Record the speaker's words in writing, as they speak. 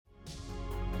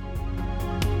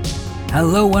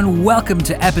Hello and welcome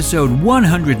to episode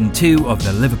 102 of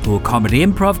the Liverpool Comedy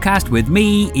Improvcast with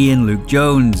me, Ian Luke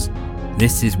Jones.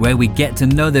 This is where we get to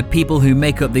know the people who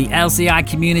make up the LCI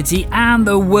community and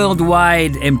the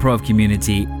worldwide improv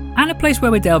community, and a place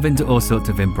where we delve into all sorts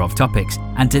of improv topics.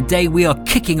 And today we are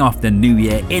kicking off the new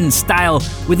year in style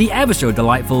with the ever so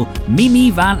delightful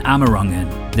Mimi van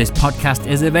Amerongen. This podcast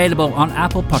is available on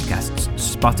Apple Podcasts,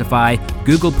 Spotify,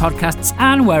 Google Podcasts,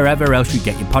 and wherever else you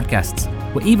get your podcasts.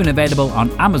 We're even available on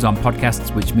Amazon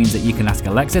Podcasts, which means that you can ask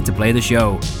Alexa to play the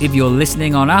show. If you're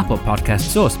listening on Apple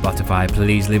Podcasts or Spotify,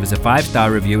 please leave us a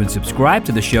 5-star review and subscribe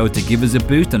to the show to give us a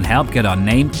boost and help get our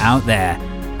name out there.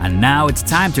 And now it's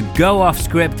time to go off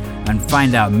script and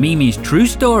find out Mimi's true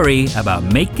story about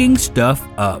making stuff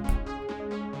up.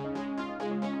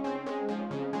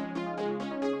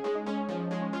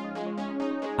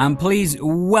 And please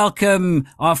welcome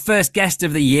our first guest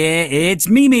of the year. It's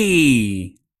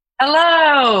Mimi.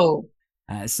 Hello.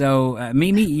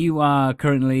 Mimi, you are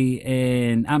currently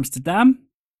in Amsterdam.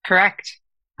 Correct.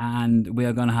 And we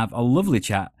are going to have a lovely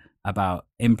chat about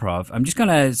improv. I'm just going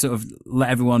to sort of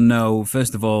let everyone know,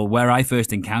 first of all, where I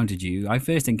first encountered you. I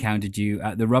first encountered you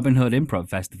at the Robin Hood Improv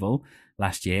Festival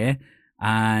last year,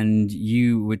 and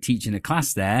you were teaching a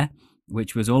class there,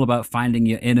 which was all about finding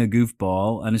your inner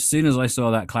goofball. And as soon as I saw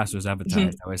that class was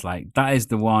advertised, I was like, that is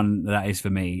the one that is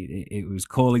for me. It was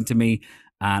calling to me.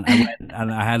 And I went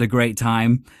and I had a great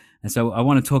time. And so I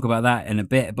want to talk about that in a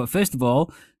bit. But first of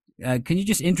all, can you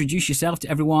just introduce yourself to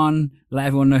everyone, let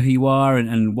everyone know who you are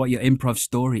and what your improv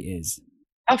story is?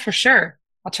 Oh, for sure.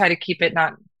 I'll try to keep it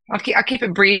I'll keep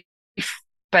it brief,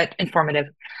 but informative.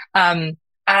 I've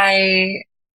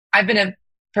been a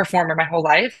performer my whole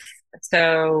life.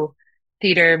 So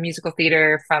musical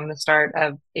theater from the start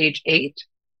of age 8.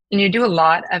 And you do a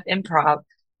lot of improv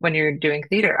when you're doing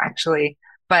theater, actually.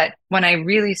 But when I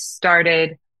really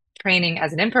started training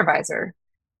as an improviser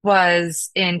was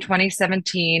in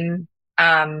 2017.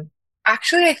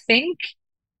 Actually, I think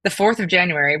the 4th of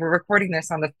January. We're recording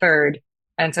this on the 3rd.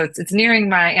 And so it's nearing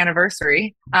my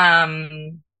anniversary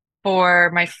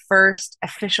for my first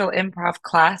official improv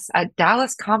class at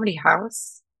Dallas Comedy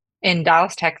House in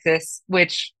Dallas, Texas,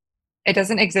 which it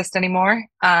doesn't exist anymore.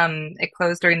 It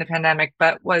closed during the pandemic,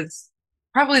 but was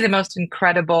probably the most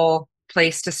incredible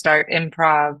place to start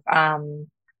improv.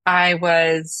 I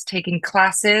was taking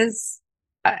classes,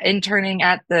 interning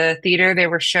at the theater. There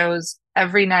were shows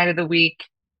every night of the week,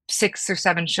 6 or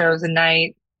 7 shows a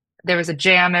night. There was a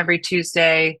jam every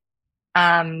Tuesday.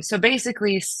 So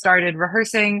basically started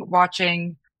rehearsing,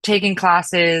 watching, taking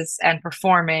classes, and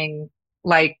performing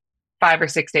like 5 or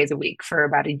 6 days a week for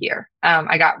about a year.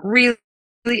 I got really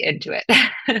into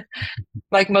it,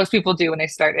 like most people do when they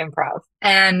start improv.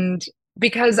 And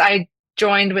because I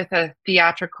joined with a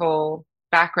theatrical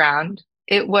background,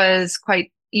 it was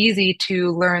quite easy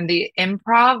to learn the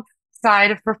improv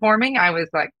side of performing. I was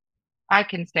like, I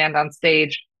can stand on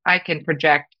stage, I can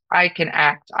project, I can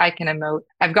act, I can emote.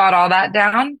 I've got all that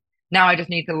down. Now I just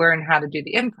need to learn how to do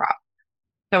the improv.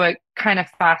 So it kind of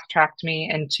fast-tracked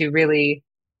me into really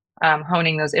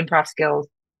honing those improv skills.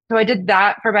 So I did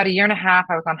that for about a year and a half.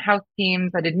 I was on house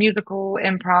teams. I did musical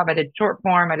improv. I did short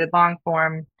form. I did long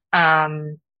form.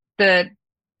 The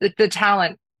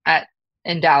talent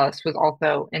in Dallas was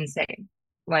also insane.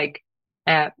 Like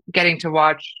getting to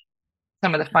watch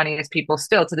some of the funniest people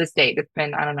still to this date. It's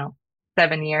been,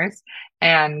 7 years,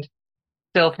 and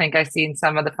still think I've seen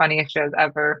some of the funniest shows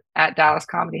ever at Dallas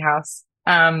Comedy House.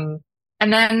 And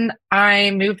then I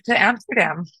moved to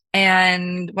Amsterdam,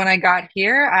 and when I got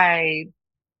here, I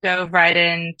dove right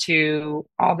into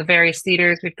all the various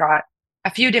theaters. We've got a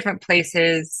few different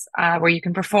places where you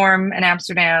can perform in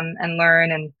Amsterdam and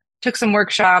learn, and took some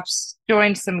workshops,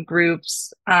 joined some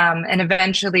groups, and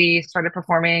eventually started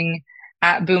performing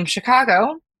at Boom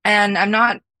Chicago. And I'm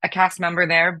not a cast member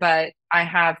there, but I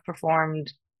have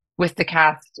performed with the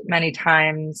cast many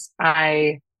times.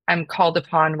 I'm called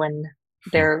upon when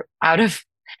they're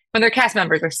when their cast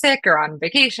members are sick or on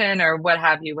vacation or what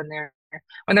have you, when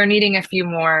they're needing a few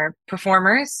more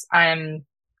performers. I'm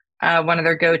one of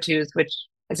their go-tos, which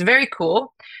is very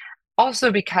cool.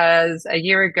 Also because a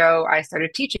year ago, I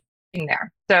started teaching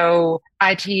there. So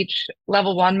I teach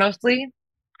level 1 mostly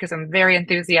because I'm very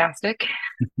enthusiastic.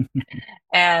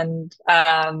 And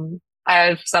I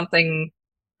have something,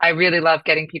 I really love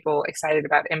getting people excited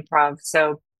about improv.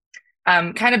 So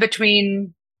kind of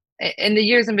in the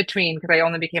years in between, because I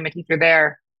only became a teacher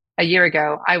there a year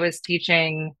ago, I was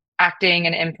teaching acting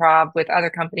and improv with other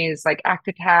companies like Act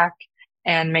Attack,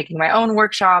 and making my own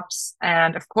workshops,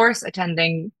 and of course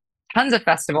attending tons of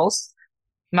festivals.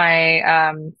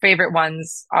 My favorite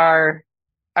ones are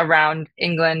around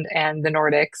England and the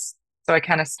Nordics. So I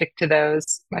kind of stick to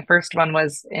those. My first one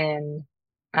was in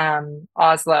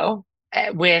Oslo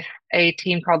with a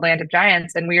team called Land of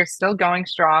Giants, and we are still going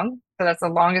strong. So that's the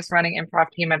longest running improv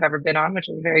team I've ever been on, which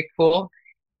is very cool.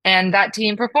 And that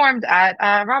team performed at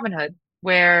Robin Hood,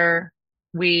 where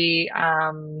we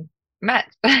met.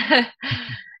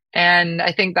 And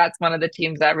I think that's one of the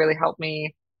teams that really helped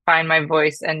me find my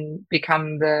voice and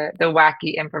become the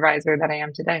wacky improviser that I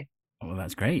am today. Well,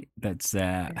 that's great. That's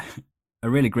a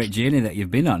really great journey that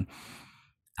you've been on.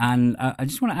 And I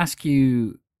just want to ask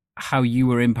you how you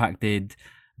were impacted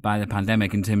by the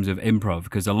pandemic in terms of improv,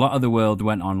 because a lot of the world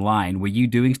went online. Were you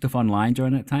doing stuff online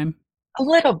during that time? A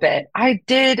little bit. I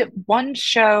did one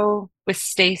show with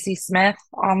Stacy Smith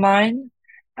online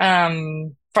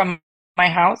from my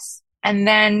house, and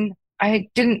then I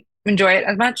didn't enjoy it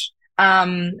as much.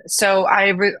 So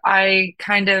I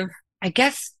kind of, I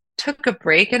guess, took a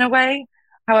break in a way.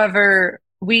 However,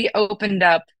 we opened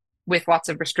up with lots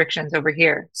of restrictions over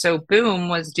here. So Boom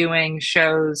was doing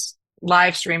shows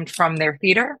live streamed from their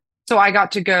theater. So I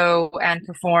got to go and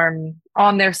perform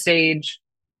on their stage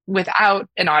without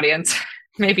an audience,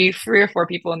 maybe three or four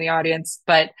people in the audience,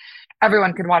 but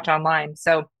everyone could watch online.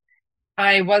 So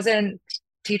I wasn't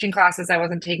teaching classes, I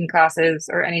wasn't taking classes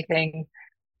or anything,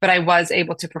 but I was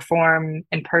able to perform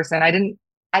in person. I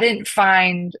didn't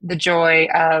find the joy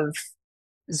of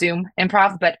Zoom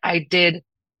improv, but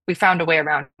we found a way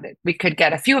around it. We could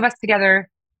get a few of us together,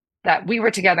 that we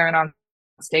were together and on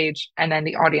stage, and then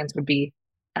the audience would be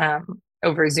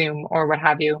over Zoom or what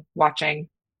have you watching,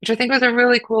 which I think was a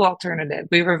really cool alternative.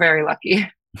 We were very lucky.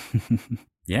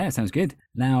 Yeah, sounds good.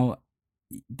 Now,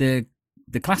 the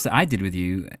class that I did with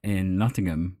you in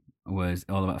Nottingham was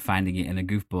all about finding it in a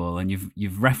goofball, and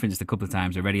you've referenced a couple of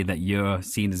times already that you're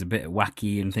seen as a bit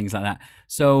wacky and things like that.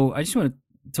 So I just want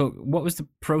to talk, what was the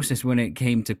process when it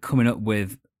came to coming up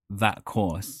with that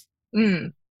course?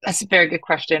 That's a very good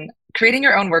question. Creating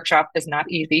your own workshop is not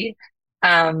easy.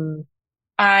 Um,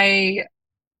 I,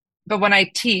 but when I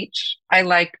teach, I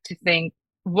like to think,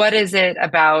 what is it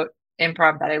about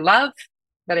improv that I love,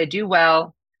 that I do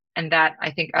well, and that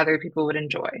I think other people would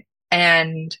enjoy?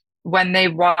 And when they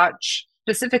watch,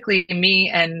 specifically me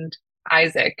and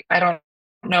Isaac, I don't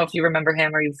know if you remember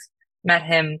him or you've met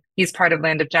him. He's part of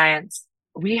Land of Giants.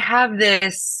 We have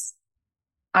this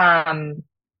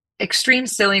extreme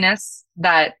silliness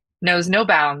that knows no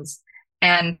bounds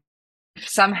and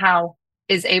somehow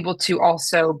is able to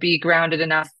also be grounded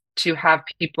enough to have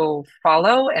people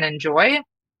follow and enjoy.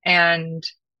 And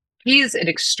he's an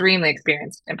extremely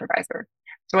experienced improviser.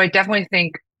 So I definitely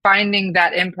think finding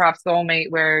that improv soulmate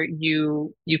where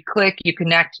you click, you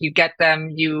connect, you get them,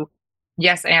 you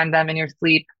yes and them in your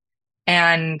sleep,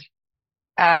 and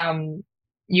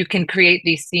you can create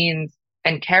these scenes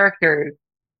and characters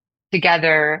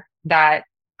together that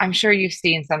I'm sure you've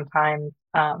seen sometimes,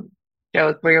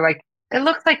 shows where you're like, it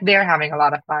looks like they're having a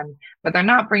lot of fun, but they're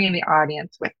not bringing the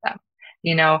audience with them.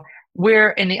 You know,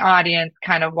 we're in the audience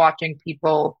kind of watching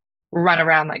people run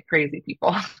around like crazy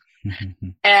people.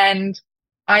 And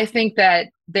I think that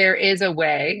there is a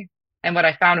way, and what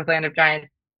I found with Land of Giants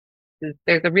is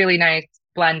there's a really nice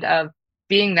blend of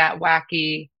being that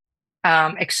wacky,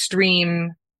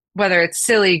 extreme, whether it's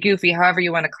silly, goofy, however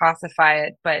you want to classify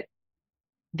it, but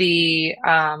the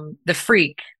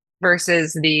freak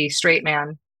versus the straight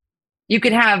man. You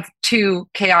can have two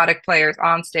chaotic players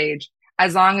on stage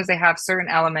as long as they have certain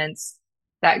elements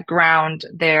that ground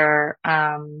their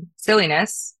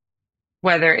silliness,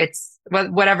 whether it's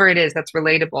whatever it is that's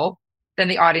relatable, then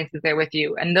the audience is there with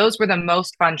you. And those were the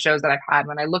most fun shows that I've had.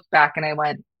 When I look back and I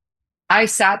went, I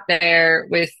sat there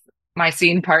with my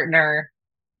scene partner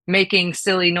making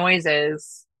silly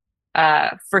noises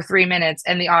for 3 minutes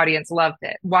and the audience loved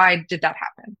it. Why did that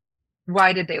happen?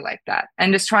 Why did they like that?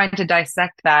 And just trying to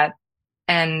dissect that,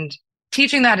 and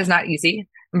teaching that is not easy.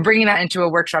 Bringing that into a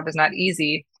workshop is not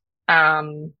easy.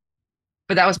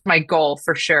 But that was my goal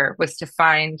for sure, was to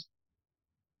find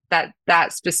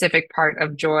that specific part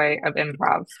of joy of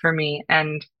improv for me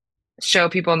and show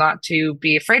people not to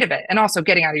be afraid of it. And also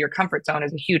getting out of your comfort zone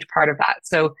is a huge part of that.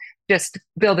 So just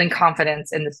building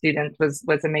confidence in the students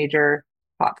was a major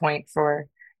plot point for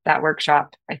that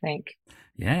workshop, I think.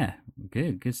 Yeah,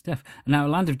 good stuff. Now,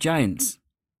 Land of Giants,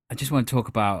 I just want to talk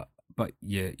about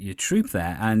your troupe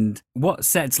there, and what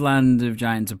sets Land of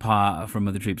Giants apart from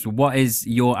other troupes. What is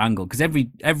your angle? Because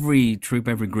every troupe,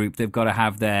 every group, they've got to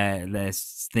have their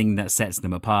thing that sets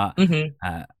them apart.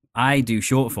 Mm-hmm. I do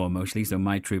short form mostly, so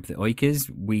my troupe, the Oikers,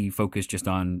 we focus just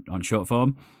on short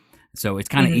form. So it's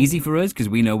kind of easy for us because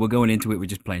we know we're going into it, we're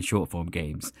just playing short form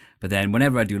games. But then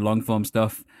whenever I do long form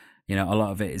stuff, a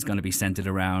lot of it is going to be centered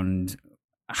around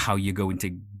how you're going to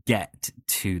get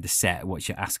to the set, what's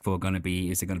your ask for going to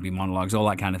be, is it going to be monologues, all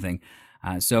that kind of thing.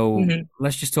 So Mhm.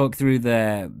 let's just talk through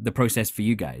the process for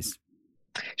you guys.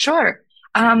 Sure.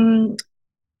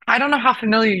 I don't know how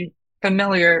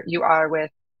familiar you are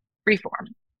with freeform.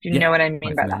 Do you Yeah, know what I mean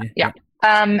quite by that? familiar. Yeah.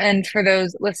 Yep. And for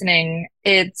those listening,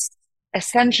 it's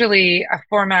essentially a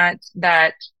format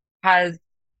that has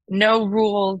no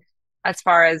rules as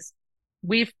far as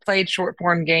we've played short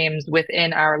form games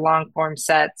within our long form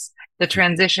sets. The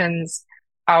transitions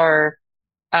are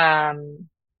the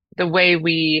way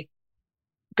we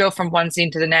go from one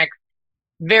scene to the next,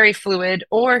 very fluid,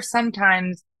 or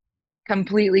sometimes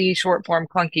completely short form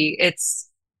clunky.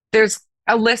 There's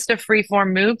a list of free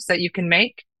form moves that you can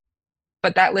make,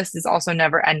 but that list is also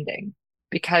never ending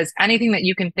because anything that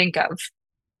you can think of,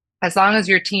 as long as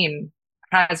your team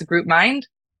has a group mind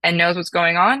and knows what's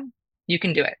going on, you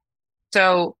can do it.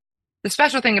 So the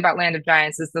special thing about Land of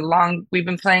Giants is we've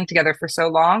been playing together for so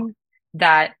long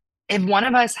that if one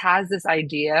of us has this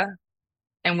idea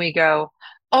and we go,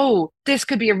 oh, this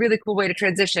could be a really cool way to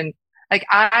transition. Like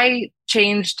I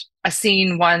changed a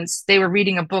scene once. They were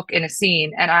reading a book in a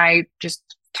scene, and I just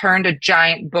turned a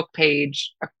giant book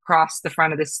page across the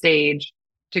front of the stage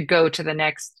to go to the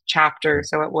next chapter,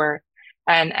 so it were.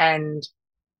 And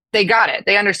they got it.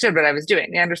 They understood what I was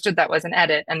doing. They understood that was an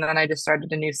edit, and then I just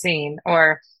started a new scene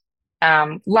or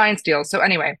line steals. So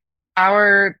anyway,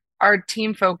 our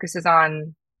team focuses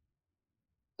on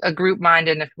a group mind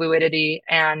and a fluidity.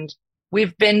 And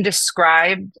we've been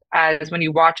described as when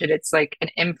you watch it, it's like an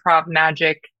improv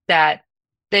magic that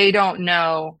they don't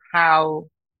know how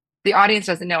the audience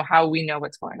doesn't know how we know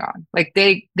what's going on. Like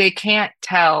they can't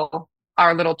tell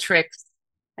our little tricks.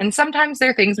 And sometimes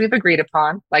they're things we've agreed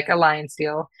upon, like a lion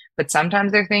steal, but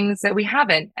sometimes they're things that we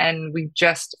haven't, and we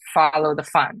just follow the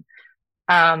fun.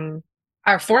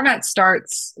 Our format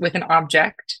starts with an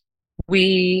object.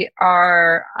 We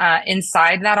are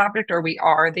inside that object, or we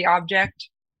are the object.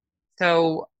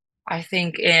 So I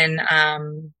think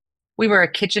we were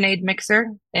a KitchenAid mixer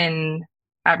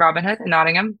at Robin Hood in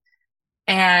Nottingham.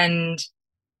 And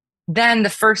then the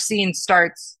first scene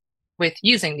starts with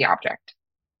using the object.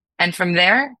 And from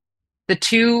there, the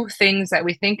two things that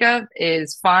we think of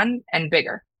is fun and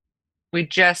bigger. We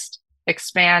just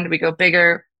expand, we go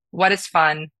bigger. What is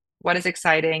fun? What is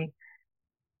exciting?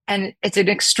 And it's an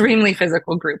extremely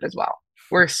physical group as well.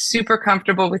 We're super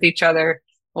comfortable with each other.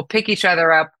 We'll pick each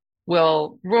other up.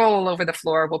 We'll roll all over the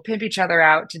floor. We'll pimp each other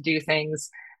out to do things.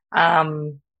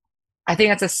 I think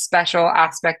that's a special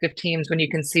aspect of teams when you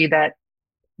can see that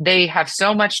they have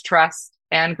so much trust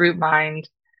and group mind,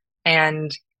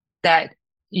 and that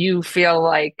you feel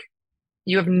like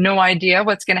you have no idea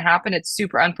what's going to happen. It's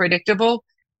super unpredictable.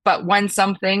 But when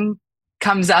something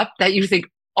comes up that you think,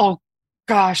 oh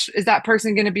gosh, is that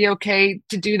person going to be okay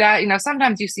to do that?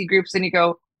 Sometimes you see groups and you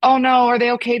go, oh no, are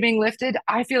they okay being lifted?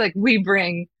 I feel like we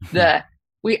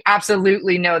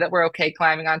absolutely know that we're okay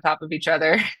climbing on top of each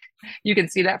other. You can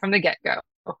see that from the get-go.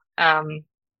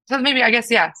 So maybe, I guess,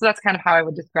 yeah. So that's kind of how I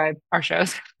would describe our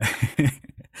shows.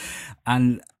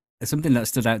 And something that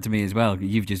stood out to me as well,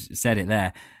 you've just said it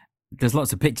there. There's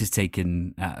lots of pictures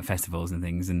taken at festivals and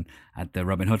things, and at the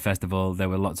Robin Hood Festival, there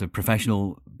were lots of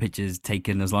professional pictures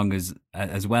taken, as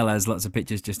well as lots of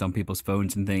pictures just on people's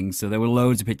phones and things. So there were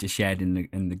loads of pictures shared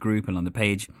in the group and on the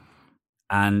page.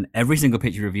 And every single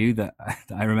picture of you that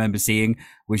I remember seeing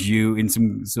was you in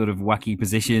some sort of wacky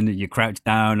position. You're crouched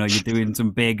down, or you're doing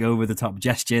some big over the top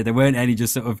gesture. There weren't any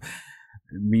just sort of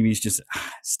Mimi's just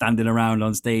standing around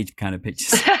on stage kind of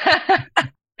pictures.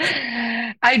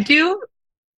 I do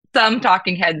some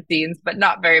talking head scenes, but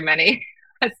not very many.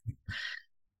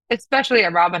 Especially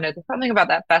at Robin Hood. There's something about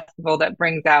that festival that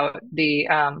brings out the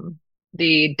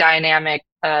dynamic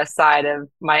side of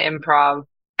my improv.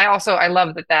 I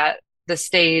love that the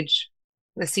stage,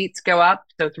 the seats go up,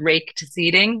 so it's raked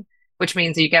seating, which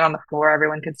means you get on the floor,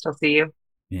 everyone can still see you.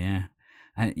 Yeah,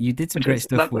 and you did some great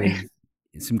stuff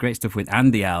with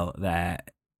Andy L there.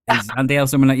 Is Andy L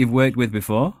someone that you've worked with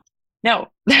before? No.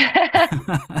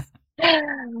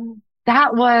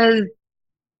 That was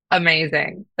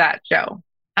amazing, that show.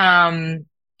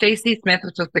 JC Smith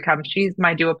was supposed to come. She's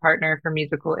my duo partner for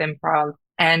musical improv,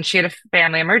 and she had a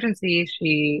family emergency.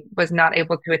 She was not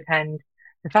able to attend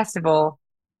the festival,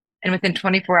 and within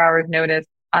 24 hours notice,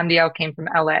 Andiel came from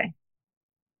LA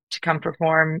to come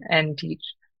perform and teach.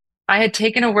 I had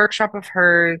taken a workshop of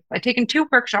hers. I'd taken two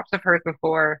workshops of hers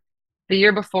before, the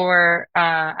year before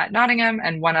at Nottingham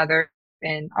and one other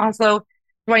in Oslo.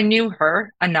 So I knew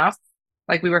her enough,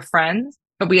 like we were friends,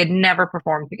 but we had never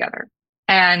performed together.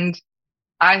 And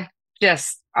I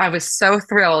I was so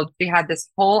thrilled. We had this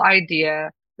whole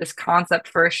idea, this concept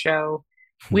for a show.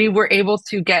 We were able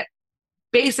to get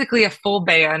basically a full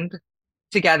band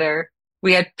together.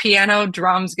 We had piano,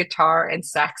 drums, guitar, and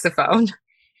saxophone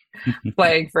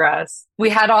playing for us. We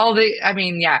had all I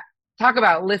mean, yeah, talk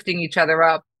about lifting each other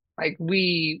up. Like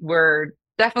we were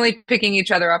definitely picking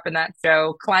each other up in that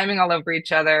show, climbing all over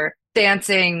each other,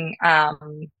 dancing.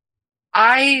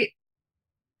 I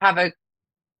have a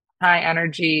high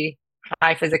energy,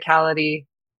 high physicality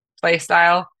play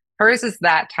style. Hers is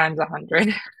that times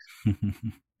 100.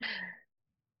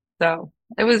 So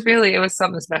it was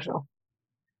something special.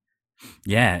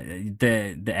 Yeah,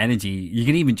 the energy you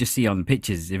can even just see on the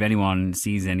pictures. If anyone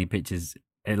sees any pictures,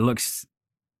 it looks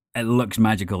it looks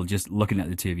magical just looking at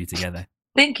the two of you together.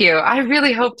 Thank you. I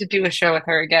really hope to do a show with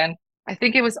her again. I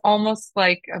think it was almost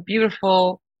like a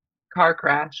beautiful car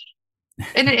crash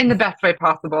in the best way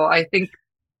possible. I think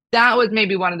that was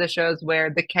maybe one of the shows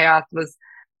where the chaos was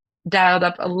dialed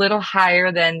up a little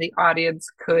higher than the audience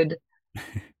could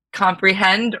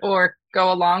comprehend or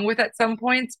go along with at some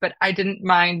points, but I didn't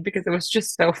mind because it was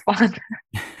just so fun.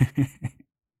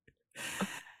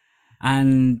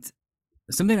 And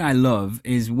something I love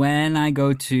is when I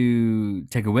go to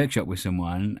take a workshop with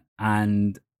someone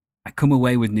and I come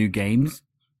away with new games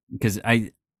because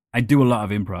I do a lot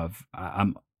of improv.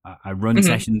 I run Mhm.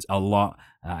 sessions a lot.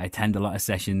 I attend a lot of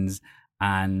sessions,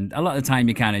 and a lot of the time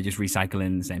you're kind of just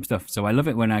recycling the same stuff. So I love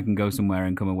it when I can go somewhere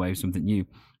and come away with something new.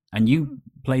 And you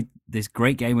played this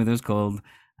great game with us called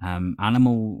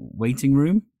Animal Waiting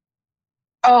Room.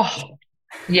 Oh,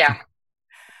 yeah.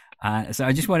 So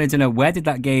I just wanted to know, where did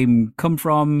that game come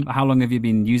from? How long have you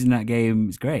been using that game?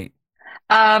 It's great.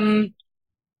 Um,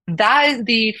 that is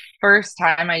the first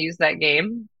time I used that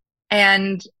game.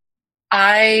 And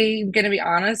I'm gonna be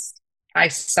honest, I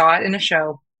saw it in a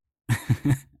show.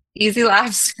 Easy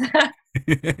Laughs.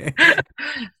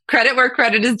 Credit where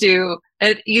credit is due.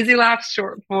 An Easy Laughs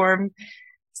short form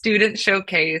student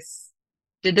showcase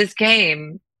did this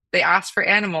game. They asked for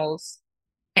animals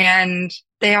and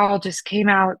they all just came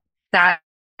out, sat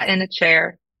in a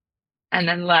chair, and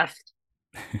then left.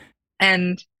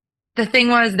 And the thing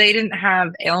was, they didn't have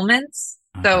ailments.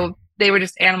 Okay. So they were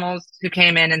just animals who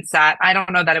came in and sat. I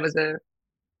don't know that it was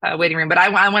a waiting room, but I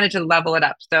wanted to level it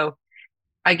up. So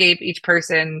I gave each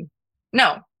person,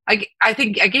 no, I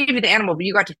think I gave you the animal, but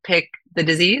you got to pick the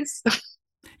disease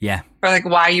Yeah. or like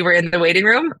why you were in the waiting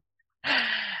room.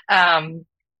 Um,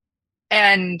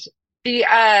 and the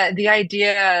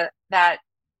idea that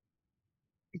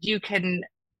you can,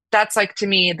 that's like to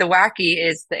me, the wacky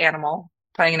is the animal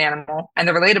playing an animal, and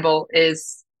the relatable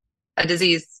is a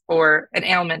disease or an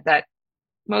ailment that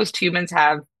most humans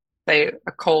have, say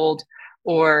a cold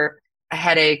or a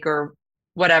headache or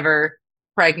whatever,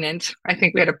 pregnant. I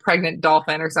think we had a pregnant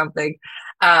dolphin or something.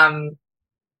 Um,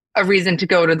 a reason to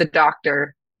go to the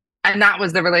doctor. And that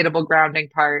was the relatable grounding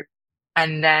part.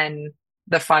 And then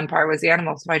the fun part was the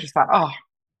animal. So I just thought, oh,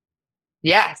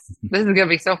 yes, this is going to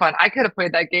be so fun. I could have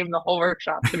played that game the whole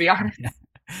workshop, to be honest.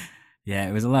 Yeah,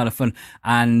 it was a lot of fun.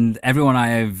 And everyone I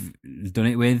have done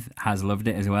it with has loved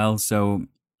it as well. So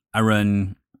I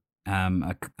run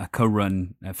a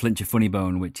co-run Flinch a Funny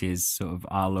Bone, which is sort of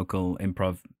our local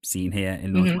improv scene here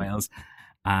in North Mm-hmm. Wales.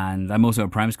 And I'm also a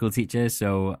primary school teacher,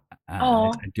 so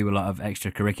Oh, I do a lot of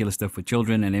extracurricular stuff with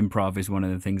children, and improv is one of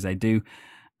the things I do.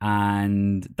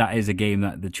 And that is a game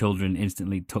that the children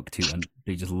instantly took to, and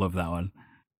they just love that one.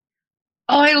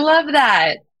 oh, I love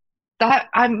that. That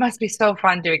I must be so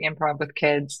fun doing improv with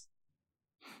kids.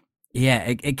 Yeah,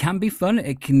 it can be fun.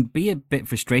 It can be a bit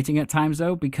frustrating at times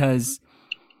though, because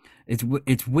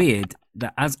it's weird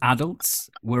that as adults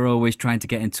we're always trying to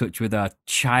get in touch with our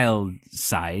child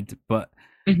side, but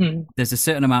Hmm. there's a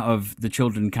certain amount of the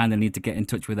children kind of need to get in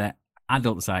touch with their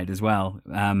adult side as well,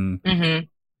 Hmm.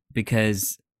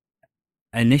 because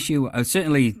an issue,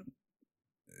 certainly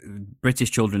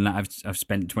British children that I've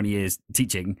spent 20 years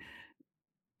teaching,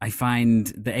 I find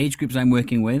the age groups I'm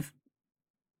working with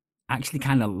actually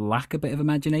kind of lack a bit of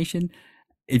imagination.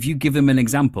 If you give them an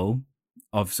example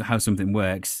of how something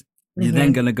works, you're then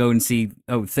Hmm. going to go and see,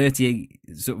 30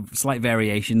 sort of slight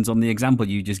variations on the example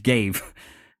you just gave.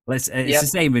 It's the Yep.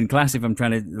 same in class. If I'm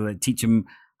trying to teach them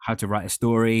how to write a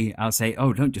story, I'll say,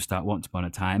 oh, don't just start once upon a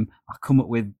time. I'll come up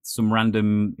with some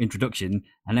random introduction.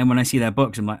 And then when I see their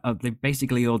books, I'm like, oh, they've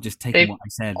basically all just taken They've what I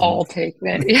said. And all taken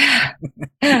it.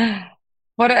 Yeah.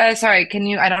 What, sorry, can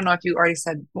you, I don't know if you already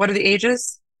said, what are the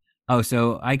ages? oh,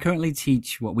 so I currently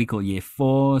teach what we call year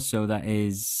four. So that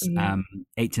is Mhm.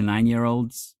 8 to 9 year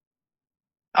olds.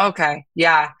 Okay.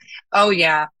 Yeah. Oh,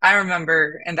 yeah. I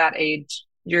remember in that age,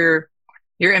 you're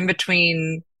in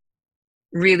between.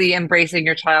 really embracing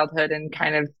your childhood and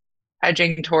kind of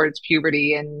edging towards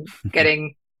puberty and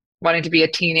getting wanting to be a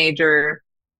teenager.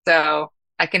 So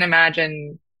I can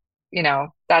imagine,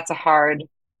 that's a hard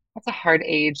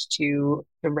age to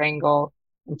wrangle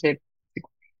and to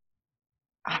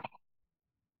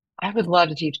I would love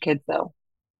to teach kids though,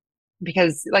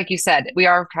 because like you said, we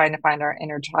are trying to find our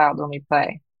inner child when we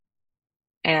play.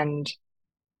 And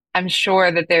I'm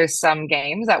sure that there's some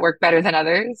games that work better than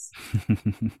others.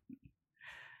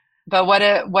 But what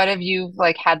have you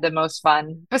like had the most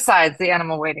fun besides the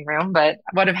animal waiting room? But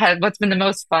what's been the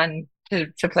most fun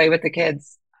to play with the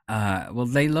kids? Well,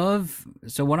 they love.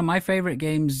 So one of my favorite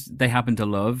games they happen to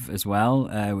love as well,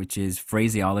 which is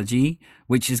phraseology,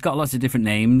 which has got lots of different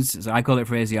names. So I call it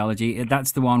phraseology.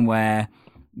 That's the one where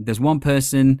there's one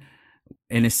person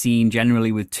in a scene,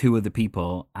 generally with two other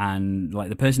people, and like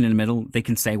the person in the middle, they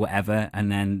can say whatever,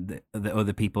 and then the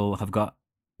other people have got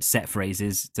set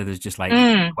phrases. So there's just like a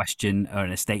Mm, question or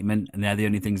a statement, and they're the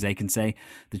only things they can say.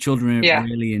 The children yeah.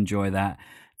 really enjoy that.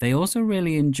 They also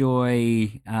really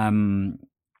enjoy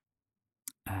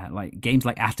like games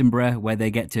like Attenborough, where they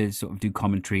get to sort of do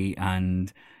commentary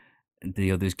and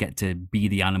the others get to be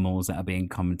the animals that are being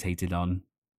commentated on.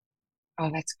 Oh,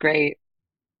 that's great.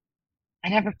 I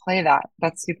never play that.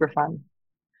 That's super fun.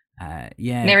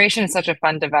 Yeah. Narration is such a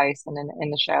fun device in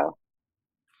the show.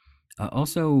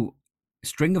 Also,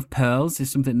 String of Pearls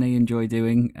is something they enjoy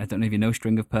doing. I don't know if you know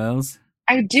String of Pearls.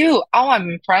 I do. Oh, I'm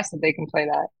impressed that they can play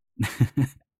that.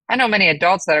 I know many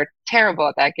adults that are terrible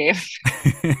at that game.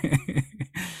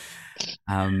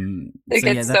 They so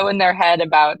get yeah, that so in their head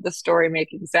about the story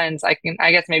making sense. I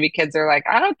guess maybe kids are like,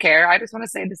 I don't care. I just want to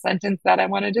say the sentence that I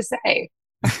wanted to say.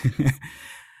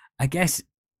 I guess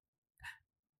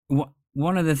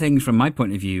one of the things from my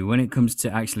point of view when it comes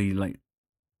to actually like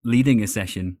leading a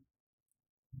session,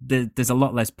 there's a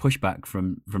lot less pushback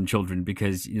from children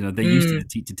because they're used to Mm, the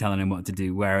teacher telling them what to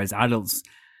do, whereas adults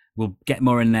will get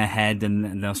more in their head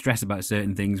and they'll stress about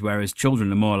certain things, whereas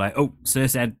children are more like, oh, sir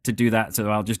said to do that, so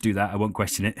I'll just do that, I won't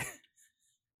question it.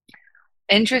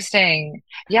 interesting.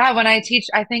 Yeah, when I teach,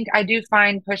 I think I do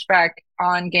find pushback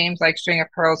on games like String of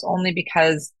Pearls only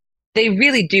because they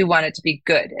really do want it to be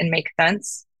good and make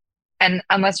sense. And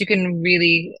unless you can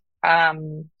really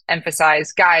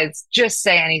emphasize, guys, just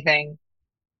say anything.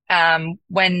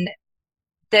 When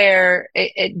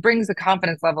it brings the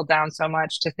confidence level down so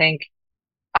much to think,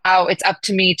 oh, it's up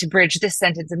to me to bridge this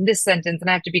sentence, and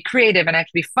I have to be creative and I have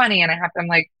to be funny, and I'm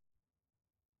like,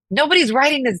 nobody's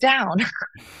writing this down.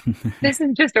 This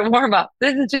is just a warm up.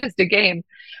 This is just a game.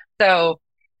 So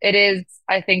it is,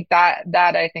 I think that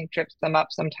I think trips them up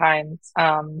sometimes,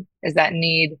 is that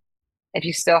need, if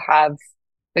you still have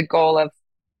the goal of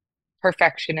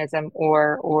perfectionism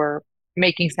or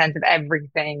making sense of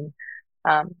everything,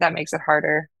 that makes it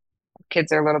harder.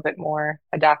 Kids are a little bit more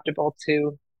adaptable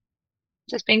to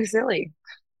just being silly.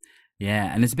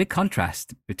 Yeah, and there's a big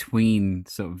contrast between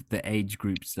sort of the age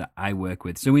groups that I work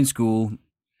with. So in school,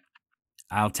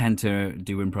 I'll tend to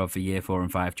do improv for year 4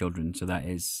 and 5 children. So that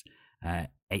is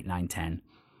 8, 9, 10.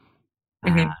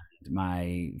 And Hmm.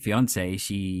 my fiance,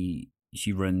 she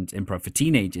runs improv for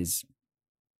teenagers,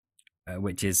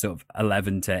 which is sort of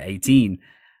 11 to 18.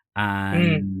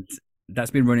 Mm, And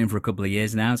that's been running for a couple of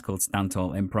years now. It's called Stand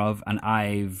Tall Improv. And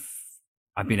I've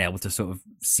been able to sort of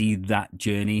see that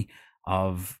journey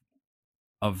of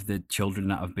the children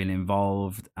that have been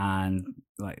involved, and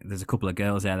like there's a couple of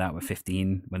girls there that were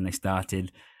 15 when they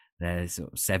started. They're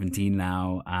sort of 17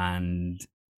 now, and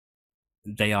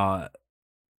they are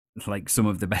like some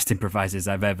of the best improvisers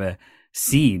I've ever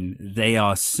seen. They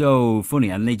are so funny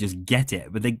and they just get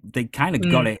it, but they kind of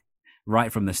got mm, it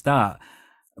right from the start.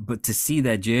 But to see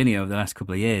their journey over the last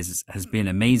couple of years has been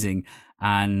amazing.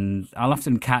 And I'll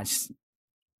often catch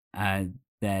uh,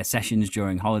 their sessions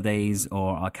during holidays,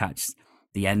 or I'll catch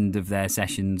the end of their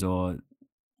sessions, or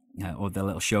the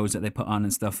little shows that they put on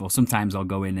and stuff. Or sometimes I'll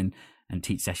go in and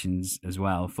teach sessions as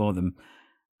well for them,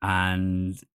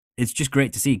 and it's just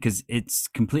great to see because it's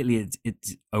completely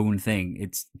its own thing.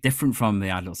 It's different from the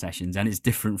adult sessions, and it's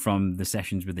different from the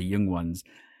sessions with the young ones.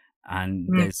 And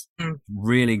mm, there's mm.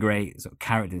 really great sort of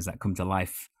characters that come to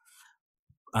life,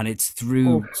 and it's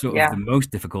Oof, through sort of the yeah. most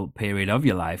difficult period of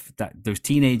your life, that those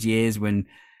teenage years when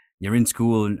you're in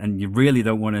school and you really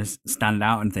don't want to stand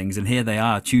out and things, and here they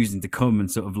are choosing to come and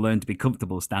sort of learn to be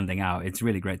comfortable standing out. It's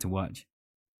really great to watch.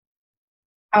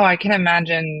 Oh, I can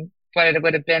imagine what it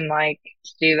would have been like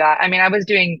to do that. I mean, I was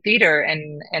doing theater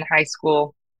in high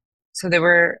school, so there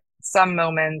were some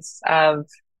moments of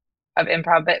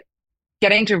improv, but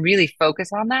getting to really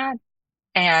focus on that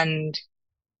and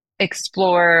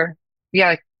explore,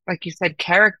 yeah, like you said,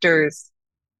 characters.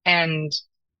 And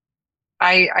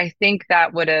I think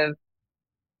that would have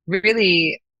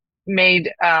really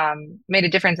made a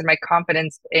difference in my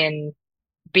confidence in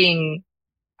being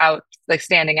out, like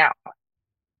standing out.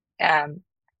 Um,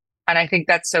 and I think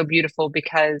that's so beautiful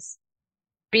because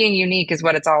being unique is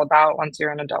what it's all about once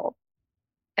you're an adult.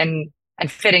 And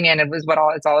and fitting in was what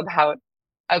all it's all about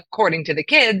according to the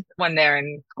kids when they're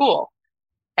in school.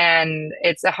 And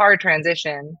it's a hard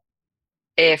transition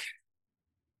if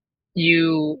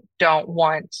you don't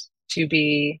want to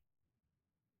be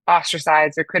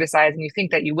ostracized or criticized and you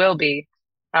think that you will be.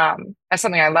 That's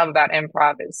something I love about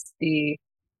improv is the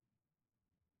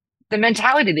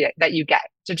mentality that you get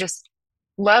to just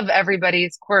love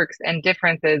everybody's quirks and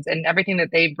differences, and everything that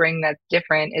they bring that's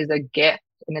different is a gift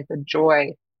and it's a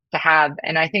joy to have.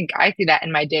 And I think I see that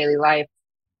in my daily life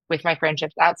with my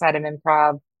friendships outside of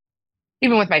improv.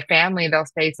 Even with my family, they'll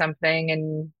say something,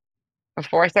 and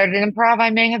before I started improv, I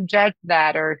may have judged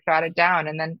that or shot it down.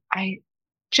 And then I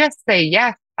just say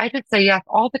yes. I just say yes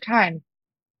all the time.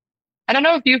 I don't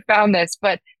know if you found this,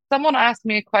 but someone asked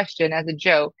me a question as a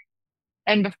joke.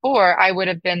 And before I would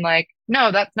have been like,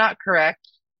 no, that's not correct.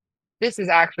 This is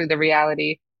actually the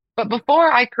reality. But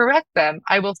before I correct them,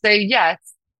 I will say yes,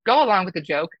 go along with the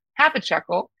joke, have a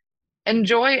chuckle,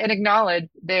 enjoy and acknowledge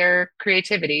their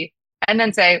creativity, and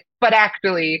then say, but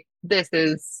actually, this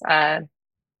is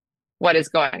what is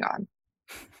going on.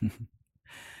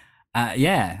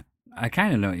 Yeah, I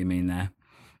kind of know what you mean there.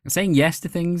 Saying yes to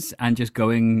things and just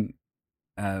going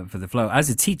for the flow. As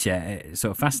a teacher, it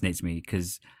sort of fascinates me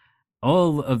because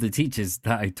all of the teachers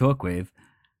that I talk with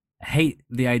hate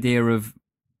the idea of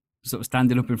sort of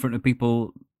standing up in front of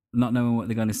people not knowing what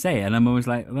they're going to say. And I'm always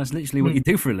like, well, that's literally what you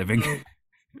do for a living.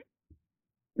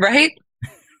 Right?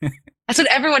 That's what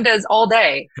everyone does all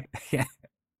day. Yeah.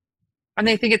 And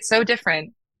they think it's so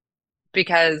different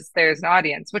because there's an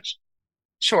audience, which,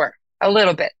 sure, a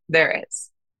little bit there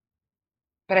is.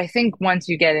 But I think once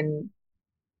you get in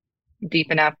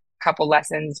deep enough, couple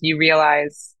lessons, you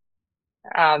realize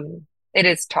it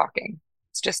is talking.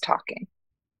 It's just talking.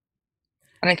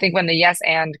 And I think when the yes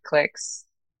and clicks,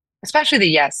 especially the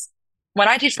yes, when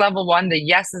I teach level one, the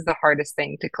yes is the hardest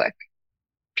thing to click.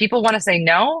 People want to say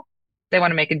no, they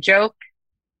want to make a joke,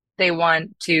 they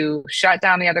want to shut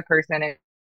down the other person and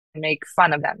make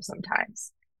fun of them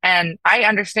sometimes. And I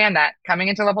understand that coming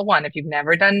into level one, if you've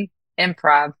never done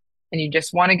improv and you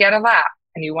just want to get a laugh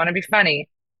and you want to be funny,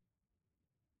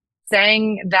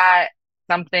 saying that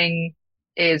something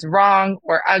is wrong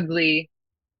or ugly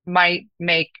might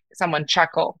make someone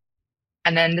chuckle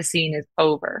and then the scene is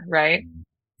over, right?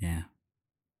 Yeah.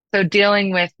 So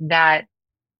dealing with that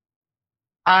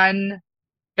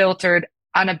unfiltered,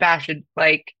 unabashed,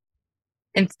 like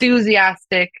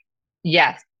enthusiastic,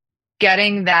 yes,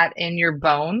 getting that in your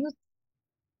bones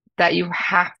that you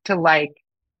have to like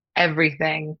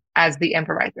everything as the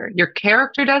improviser. Your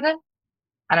character doesn't,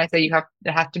 and I say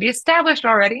it has to be established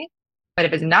already. But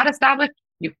if it's not established,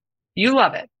 you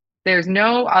love it. There's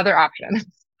no other option.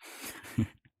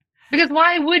 Because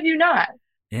why would you not?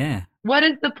 Yeah. What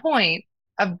is the point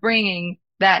of bringing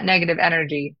that negative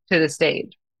energy to the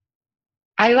stage?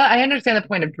 I understand the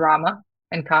point of drama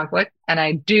and conflict, and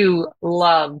I do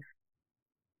love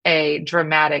a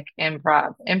dramatic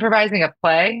improv. Improvising a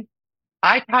play.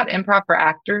 I taught improv for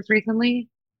actors recently,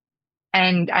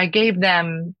 and I gave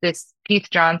them this Keith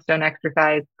Johnstone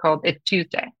exercise called It's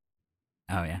Tuesday.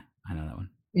 Oh, yeah. I know that one.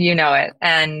 You know it.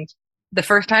 And the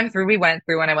first time through, we went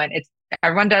through and I went,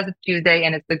 everyone does it Tuesday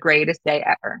and it's the greatest day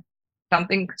ever.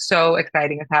 Something so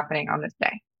exciting is happening on this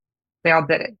day. They all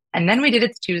did it. And then we did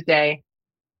It's Tuesday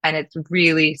and it's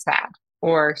really sad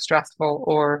or stressful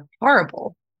or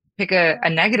horrible. Pick a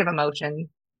negative emotion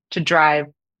to drive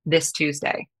this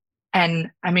Tuesday.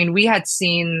 And I mean, we had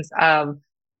scenes of,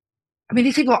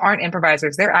 these people aren't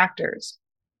improvisers, they're actors.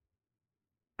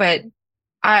 But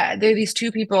these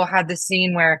two people had this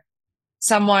scene where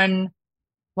someone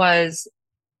was,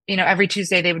 every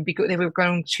Tuesday they were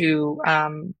going to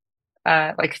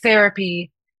like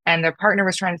therapy, and their partner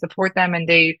was trying to support them, and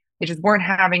they just weren't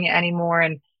having it anymore,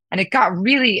 and it got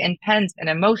really intense and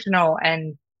emotional,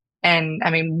 and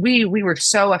I mean we were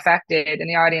so affected in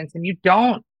the audience, and you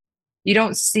don't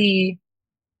see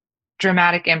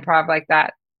dramatic improv like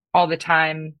that all the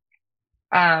time.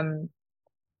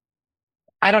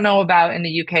 I don't know about in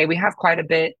the UK. We have quite a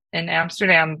bit in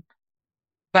Amsterdam,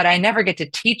 but I never get to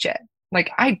teach it.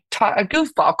 Like I taught a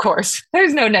goofball course.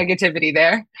 There's no negativity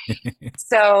there.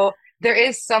 So there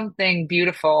is something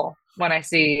beautiful when I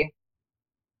see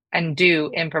and do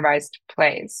improvised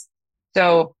plays.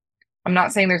 So I'm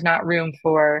not saying there's not room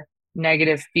for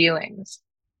negative feelings,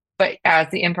 but as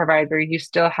the improviser, you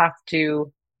still have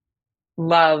to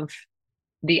love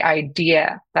the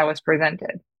idea that was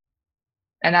presented.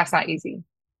 And that's not easy.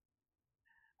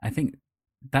 I think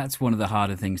that's one of the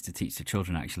harder things to teach to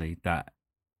children, actually, that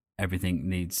everything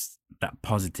needs that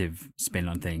positive spin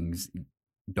on things.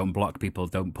 Don't block people,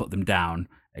 don't put them down,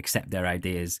 accept their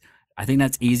ideas. I think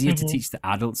that's easier to Hmm. teach the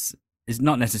adults. It's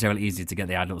not necessarily easier to get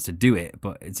the adults to do it,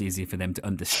 but it's easier for them to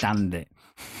understand it.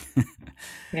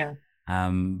 Yeah.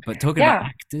 But talking about Yeah.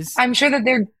 actors, I'm sure that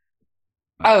they're,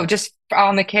 oh, just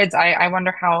on the kids, I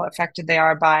wonder how affected they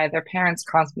are by their parents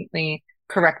constantly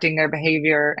correcting their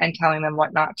behavior and telling them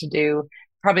what not to do.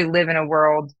 Probably live in a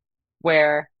world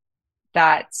where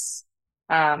that's,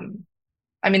 um,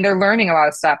 I mean, they're learning a lot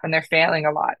of stuff and they're failing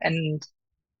a lot. And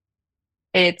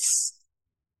it's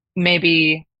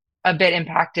maybe a bit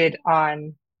impacted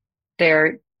on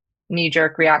their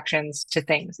knee-jerk reactions to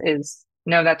things is,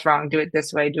 no, that's wrong. Do it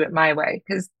this way. Do it my way.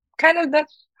 Because kind of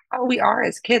that's how we are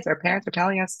as kids. Our parents are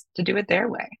telling us to do it their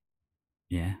way.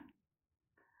 yeah.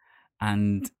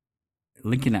 And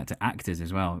linking that to actors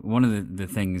as well, one of the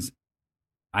things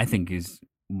I think is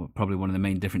probably one of the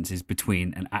main differences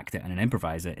between an actor and an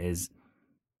improviser is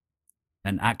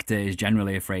an actor is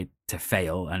generally afraid to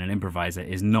fail and an improviser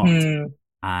is not. Mm,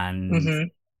 And hmm.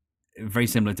 very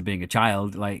similar to being a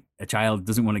child, like a child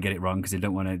doesn't want to get it wrong because they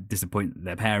don't want to disappoint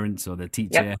their parents or their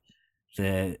Yep. teacher.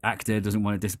 The actor doesn't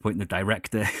want to disappoint the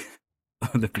director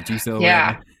or the producer or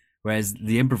whatever. Yeah. Whereas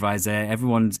the improviser,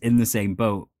 everyone's in the same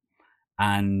boat,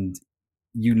 and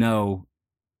you know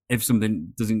if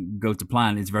something doesn't go to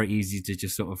plan, it's very easy to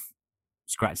just sort of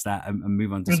scratch that and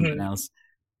move on to something Hmm. else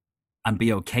and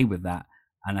be okay with that.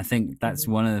 And I think that's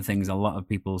Hmm. one of the things a lot of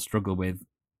people struggle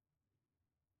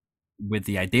with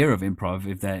the idea of improv.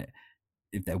 If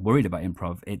they're worried about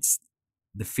improv, it's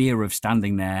the fear of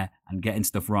standing there and getting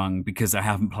stuff wrong because I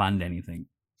haven't planned anything.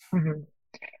 Hmm.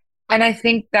 And I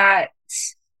think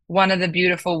that's one of the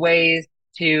beautiful ways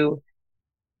to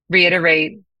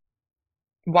reiterate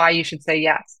why you should say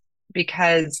yes,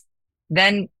 because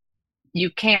then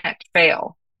you can't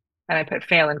fail. And I put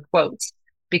fail in quotes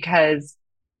because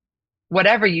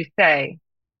whatever you say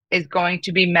is going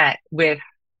to be met with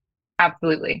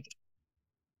absolutely.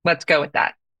 Let's go with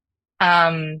that.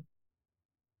 Um,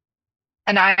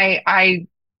 and I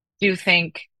do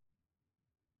think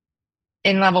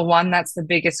in level one, that's the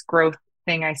biggest growth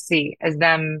thing I see is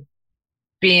them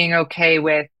being okay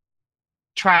with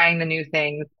trying the new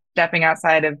things, stepping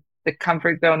outside of the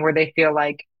comfort zone where they feel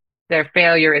like their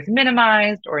failure is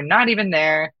minimized or not even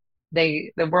there.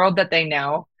 The world that they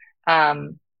know.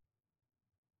 Um,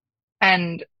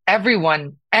 and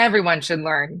everyone should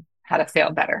learn how to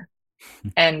fail better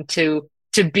and to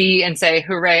be and say,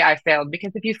 hooray, I failed.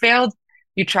 Because if you failed,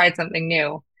 you tried something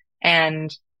new.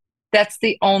 And that's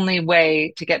the only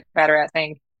way to get better at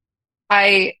things.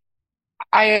 I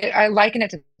I liken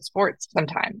it to sports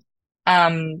sometimes.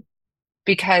 Um,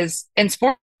 because in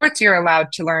sports you're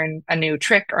allowed to learn a new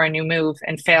trick or a new move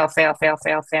and fail, fail, fail,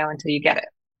 fail, fail until you get it.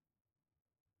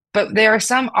 But there are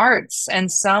some arts and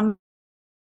some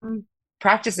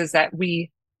practices that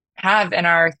we have in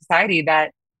our society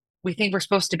that we think we're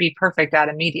supposed to be perfect at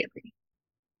immediately.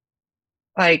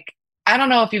 Like, I don't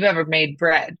know if you've ever made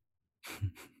bread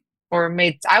or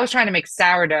made, I was trying to make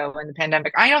sourdough in the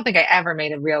pandemic. I don't think I ever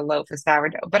made a real loaf of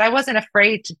sourdough, but I wasn't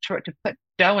afraid to put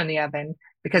dough in the oven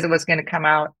because it was going to come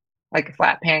out like a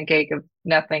flat pancake of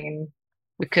nothing and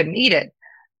we couldn't eat it.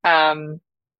 Um,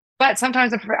 but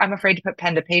sometimes I'm afraid to put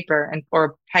pen to paper and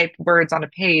or type words on a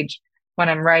page when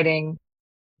I'm writing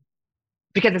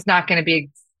because it's not going to be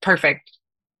perfect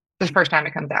the first time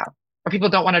it comes out. Or people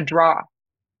don't want to draw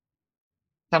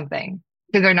something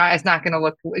because it's not going to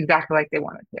look exactly like they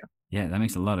want it Yeah, that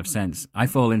makes a lot of sense. I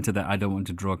fall into that I don't want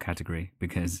to draw category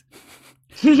because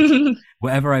to.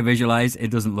 whatever I visualize, it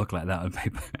doesn't look like that on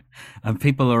paper. And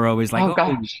people are always like, Oh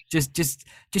 "Oh, gosh.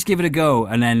 just give it a go."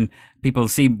 And then people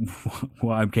see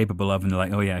what I'm capable of, and they're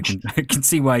like, "Oh yeah, I can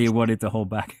see why you wanted to hold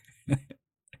back."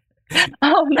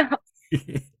 Oh no.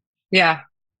 Yeah.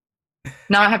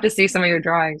 Now I have to see some of your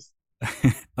drawings.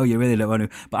 Oh, you really don't want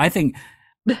to. But I think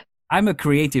I'm a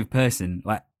creative person.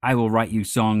 Like I will write you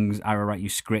songs, I will write you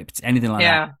scripts, anything like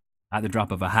that Yeah. at the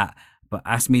drop of a hat. But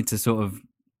ask me to sort of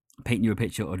paint you a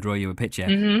picture or draw you a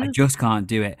picture, I Hmm. just can't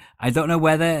do it. I don't know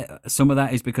whether some of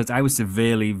that is because I was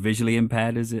severely visually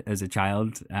impaired as a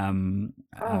child.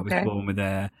 Oh, I was okay. born with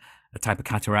a type of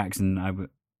cataracts, and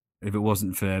if it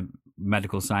wasn't for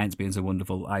medical science being so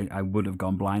wonderful, I would have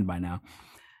gone blind by now.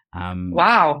 Um,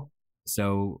 Wow.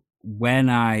 so when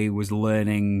I was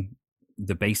learning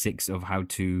the basics of how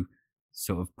to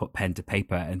sort of put pen to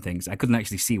paper and things. I couldn't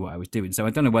actually see what I was doing. So I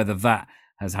don't know whether that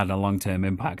has had a long-term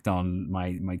impact on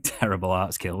my terrible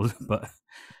art skills, but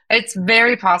It's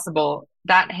very possible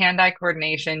that hand-eye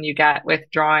coordination you get with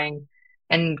drawing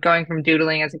and going from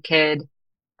doodling as a kid,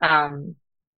 um,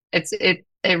 it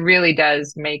really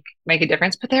does make a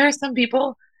difference. But there are some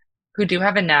people who do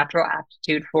have a natural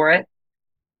aptitude for it.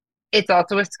 It's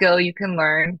also a skill you can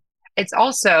learn. It's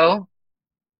also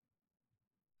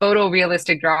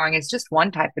photorealistic drawing is just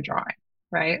one type of drawing,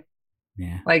 right?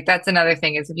 yeah. Like that's another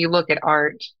thing is if you look at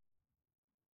art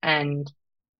and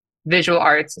visual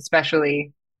arts,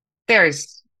 especially,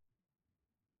 there's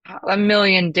a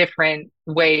million different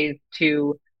ways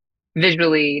to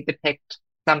visually depict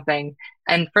something.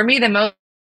 And for me, the most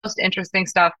interesting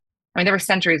stuff, I mean, there were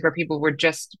centuries where people were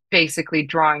just basically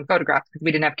drawing photographs because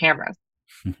we didn't have cameras,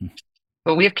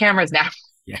 but we have cameras now.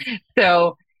 Yeah.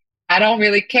 So I don't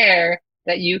really care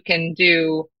that you can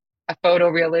do a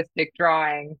photorealistic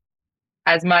drawing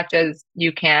as much as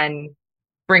you can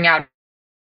bring out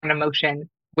an emotion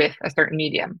with a certain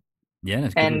medium. Yeah,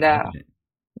 that's good. And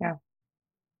yeah.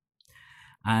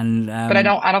 And but I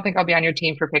don't think I'll be on your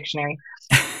team for Pictionary.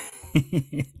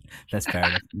 that's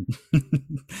fair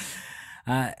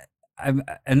enough.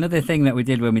 Another thing that we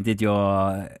did when we did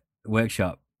your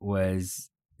workshop was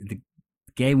the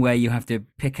game where you have to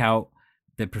pick out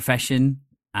the profession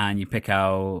and you pick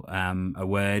out a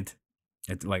word,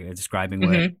 like a describing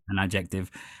word, an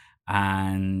adjective.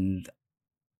 And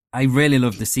I really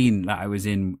loved the scene that I was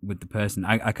in with the person.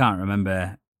 I can't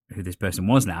remember who this person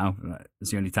was now.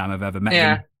 It's the only time I've ever met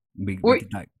him. We did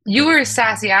that. You were a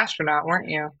sassy astronaut, weren't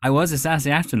you? I was a sassy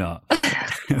astronaut.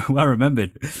 Well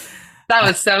remembered. That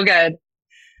was so good.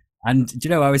 And do you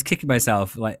know, I was kicking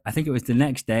myself. Like, I think it was the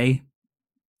next day.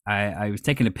 I was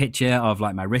taking a picture of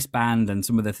like my wristband and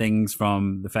some of the things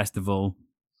from the festival,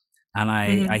 and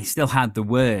I still had the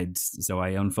words. So I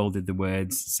unfolded the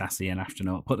words sassy and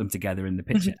astronaut, put them together in the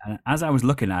picture. And as I was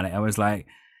looking at it, I was like,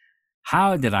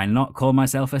 how did I not call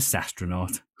myself a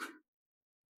sastronaut?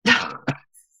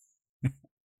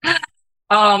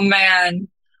 Oh man,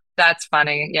 that's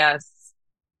funny. Yes.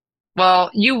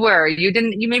 Well, you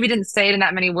maybe didn't say it in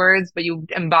that many words, but you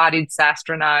embodied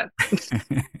sastronaut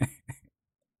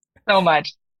so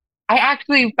much. I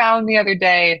actually found the other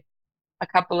day a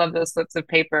couple of those slips of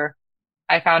paper.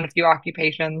 I found a few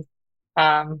occupations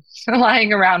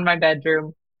lying around my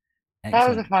bedroom. Excellent. That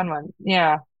was a fun one.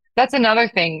 Yeah. That's another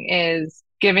thing is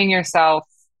giving yourself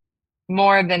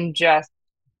more than just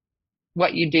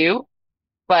what you do,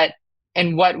 but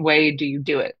in what way do you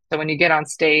do it? So when you get on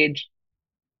stage,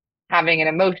 having an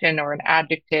emotion or an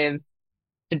adjective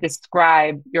to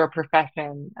describe your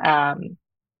profession,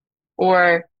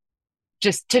 or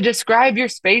just to describe your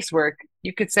space work.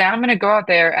 You could say, I'm going to go out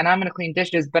there and I'm going to clean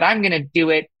dishes, but I'm going to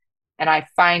do it and I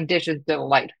find dishes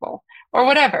delightful or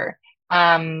whatever.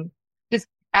 Just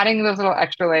adding those little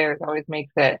extra layers always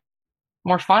makes it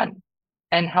more fun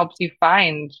and helps you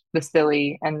find the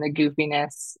silly and the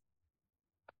goofiness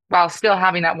while still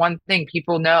having that one thing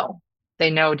people know.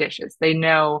 They know dishes. They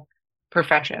know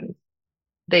professions.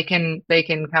 They can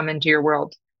come into your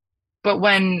world. But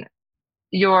when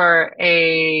you're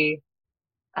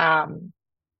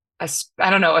I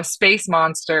don't know, a space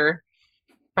monster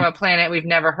from a planet we've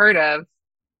never heard of,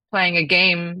 playing a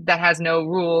game that has no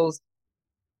rules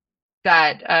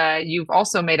that you've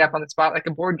also made up on the spot, like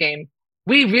a board game,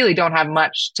 we really don't have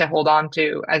much to hold on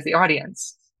to as the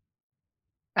audience.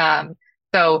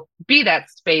 So be that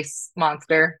space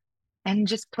monster and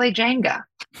just play Jenga.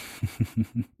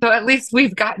 So at least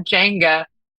we've got Jenga,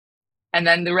 and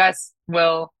then the rest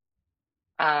will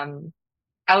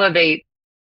elevate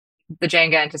the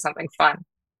Jenga into something fun.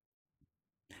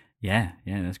 Yeah,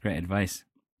 that's great advice.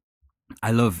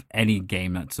 I love any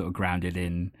game that's sort of grounded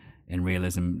in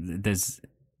realism. There's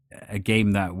a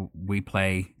game that we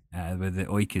play with the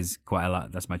Oikers quite a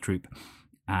lot. That's my troupe.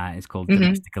 It's called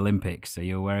Domestic Olympics. Are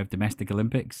you aware of Domestic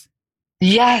Olympics?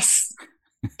 Yes,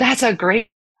 that's a great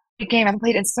game. I haven't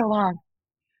played it in so long.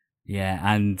 Yeah,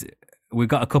 and we've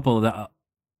got a couple that are,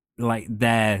 like,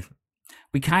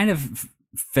 we kind of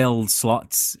filled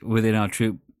slots within our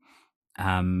troupe.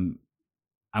 And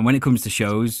when it comes to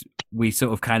shows, we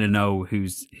sort of kind of know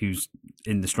who's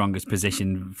in the strongest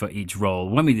position for each role.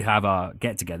 When we have our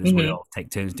get-togethers, we all take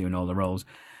turns doing all the roles.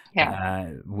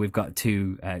 Yeah. We've got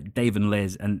two, Dave and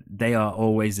Liz, and they are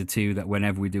always the two that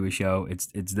whenever we do a show,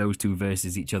 it's those two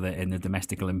versus each other in the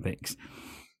Domestic Olympics.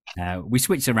 We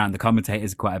switch around the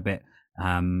commentators quite a bit,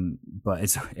 but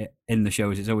it's in the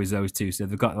shows, it's always those two. So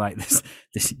they've got like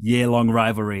this year-long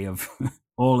rivalry of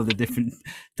all of the different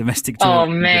domestic. Oh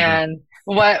man,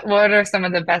 what are some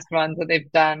of the best ones that they've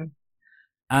done?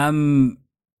 Um,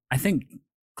 I think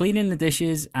cleaning the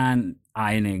dishes and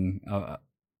ironing are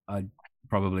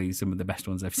probably some of the best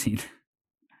ones I've seen.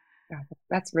 Yeah,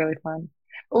 that's really fun.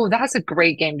 Oh, that's a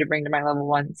great game to bring to my level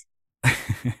ones.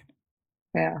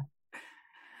 Yeah.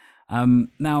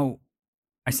 Now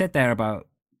I said there about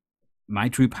my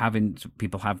troupe having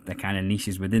people have their kind of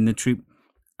niches within the troupe.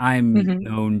 I'm Hmm.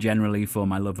 known generally for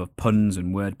my love of puns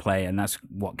and wordplay, and that's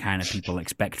what kind of people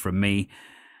expect from me.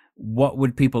 What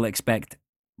would people expect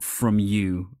from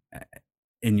you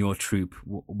in your troupe?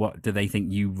 What do they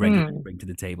think you regularly Mm. bring to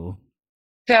the table?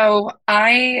 So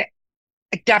I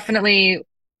definitely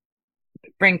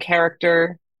bring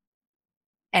character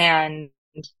and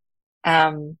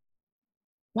um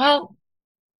well,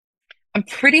 I'm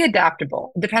pretty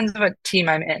adaptable. It depends on what team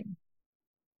I'm in.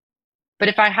 But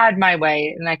if I had my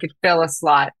way and I could fill a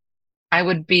slot, I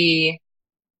would be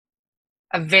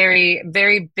a very,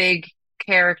 very big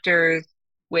characters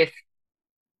with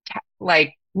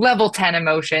like level 10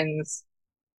 emotions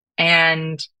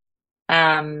and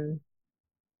um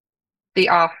the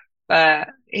off uh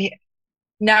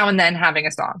now and then having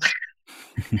a song.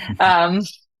 Um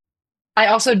I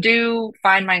also do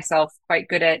find myself quite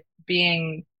good at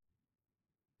being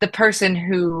the person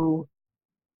who,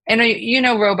 and you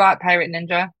know, Robot Pirate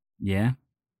Ninja. Yeah.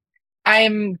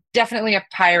 I'm definitely a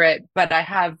pirate, but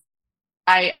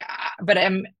I, but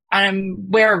I'm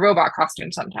wear a robot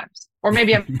costume sometimes, or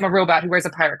maybe I'm a robot who wears a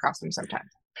pirate costume sometimes.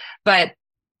 But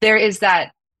there is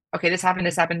that. Okay, this happened.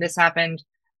 This happened. This happened.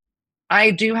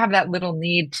 I do have that little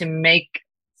need to make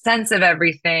sense of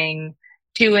everything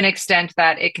to an extent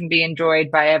that it can be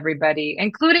enjoyed by everybody,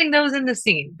 including those in the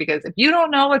scene. Because if you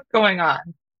don't know what's going on,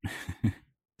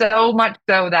 so much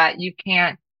so that you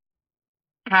can't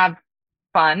have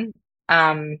fun.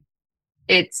 Um,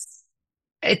 it's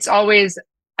it's always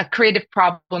a creative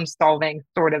problem solving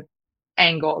sort of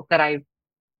angle that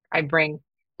I bring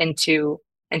into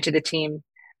into the team.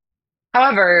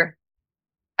 However,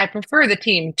 I prefer the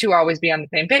team to always be on the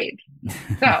same page.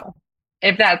 So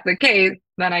if that's the case,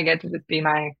 then I get to just be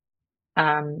my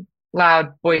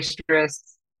loud,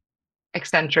 boisterous,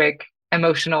 eccentric,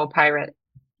 emotional pirate.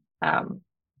 Um,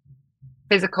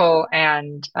 Physical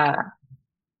and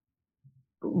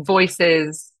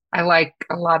voices. I like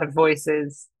a lot of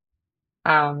voices.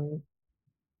 Um,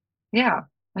 yeah,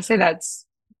 I say that's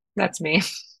me.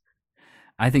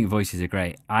 I think voices are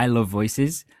great. I love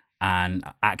voices and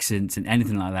accents and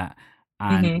anything like that.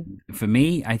 And Hmm. for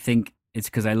me, I think it's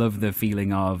because I love the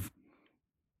feeling of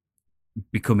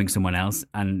becoming someone else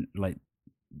and like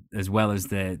as well as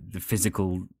the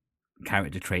physical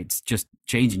character traits, just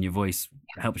changing your voice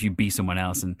helps you be someone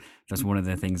else. And that's one of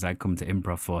the things I come to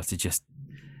improv for, to just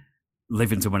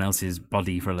live in someone else's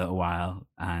body for a little while.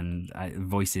 And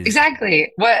voices,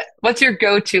 Exactly. What's your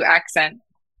go-to accent?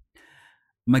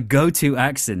 my go-to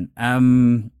accent.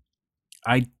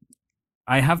 I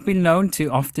I have been known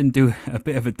to often do a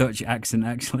bit of a Dutch accent,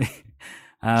 actually.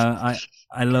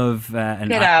 I love an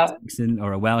Get Irish out. accent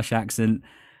or a Welsh accent.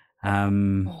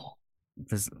 Um, Oh,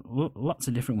 there's lots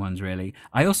of different ones, really.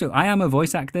 I am a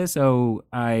voice actor, so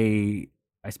I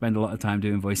spend a lot of time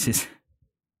doing voices.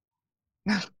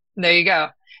 there you go.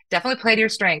 Definitely play to your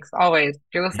strengths always. If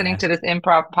you're listening Yeah, to this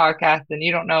improv podcast and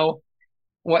you don't know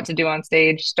what to do on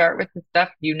stage, start with the stuff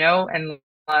you know and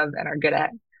love and are good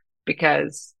at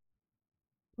because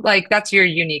like that's your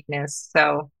uniqueness.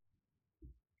 So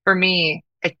for me,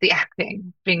 it's the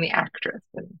acting, being the actress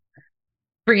and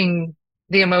bringing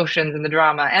the emotions and the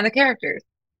drama and the characters.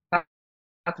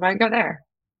 That's why I go there.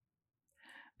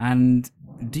 and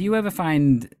do you ever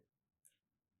find,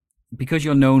 because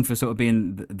you're known for sort of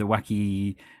being the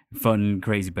wacky, fun,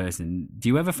 crazy person, do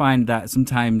you ever find that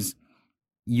sometimes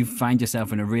you find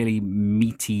yourself in a really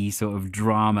meaty sort of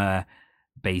drama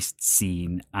based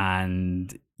scene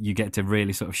and you get to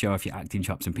really sort of show off your acting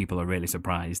chops and people are really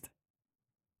surprised?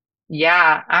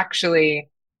 Yeah, actually,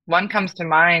 one comes to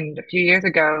mind a few years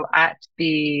ago at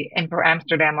the Improv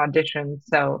Amsterdam audition.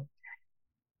 So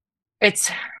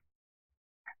it's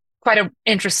quite an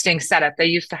interesting setup. They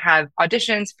used to have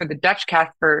auditions for the Dutch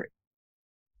cast for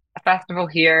a festival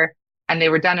here, and they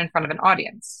were done in front of an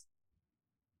audience.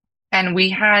 And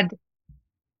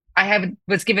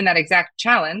was given that exact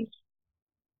challenge,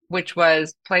 which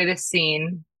was play this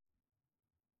scene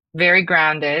very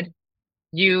grounded.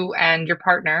 You and your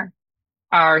partner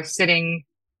are sitting,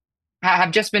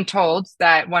 have just been told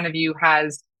that one of you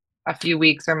has a few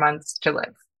weeks or months to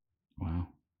live. Wow.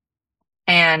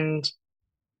 And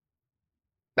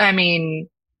I mean,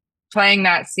 playing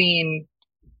that scene,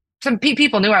 some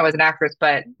people knew I was an actress,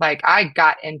 but like I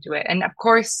got into it. And of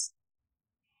course,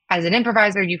 as an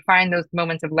improviser, you find those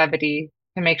moments of levity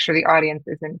to make sure the audience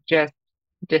isn't just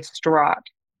distraught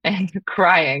and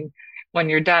crying when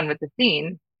you're done with the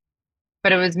scene.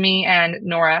 But it was me and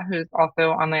Nora, who's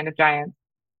also on Land of Giants.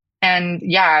 And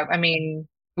yeah, I mean,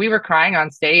 we were crying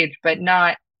on stage, but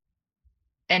not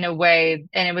in a way,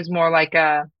 and it was more like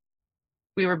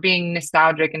we were being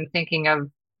nostalgic and thinking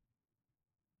of,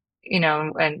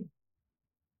 and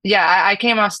yeah, I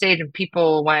came off stage and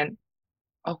people went,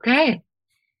 okay,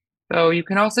 so you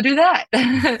can also do that.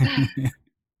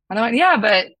 And I went, yeah,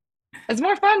 but it's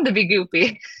more fun to be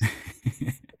goofy.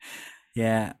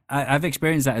 Yeah, I've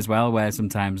experienced that as well, where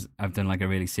sometimes I've done like a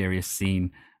really serious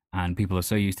scene, and people are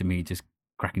so used to me just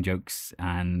cracking jokes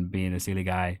and being a silly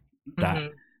guy that Hmm.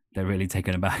 they're really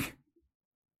taken aback.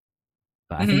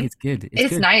 But I think Hmm. it's good. It's It's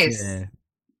good nice.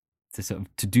 to sort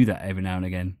of to do that every now and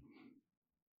again.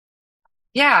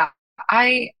 Yeah,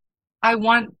 I I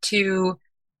want to.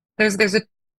 There's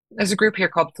a group here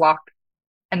called Flock,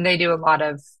 and they do a lot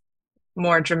of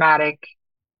more dramatic,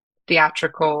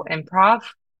 theatrical improv.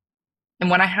 And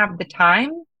when I have the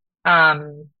time,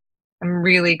 um, I'm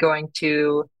really going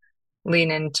to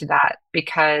lean into that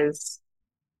because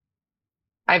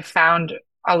I've found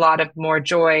a lot of more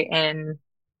joy in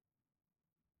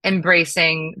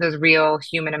embracing those real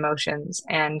human emotions.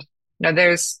 And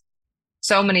there's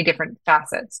so many different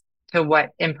facets to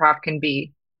what improv can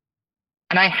be.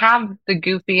 And I have the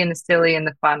goofy and the silly and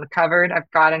the fun covered. I've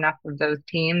got enough of those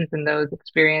teams and those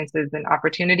experiences and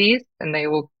opportunities, and they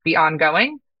will be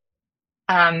ongoing.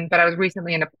 But I was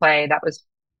recently in a play that was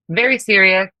very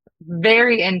serious,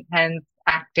 very intense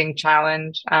acting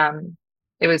challenge.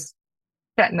 It was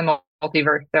set in the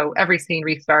multiverse, so every scene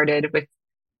restarted with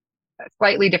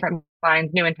slightly different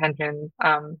lines, new intentions.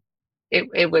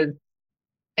 It was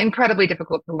incredibly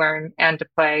difficult to learn and to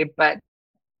play, but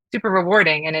super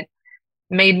rewarding, and it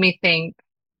made me think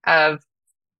of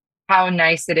how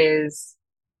nice it is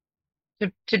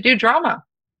to do drama.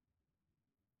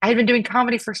 I had been doing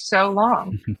comedy for so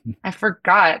long. I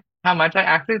forgot how much I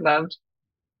actually loved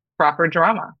proper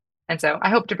drama. And so I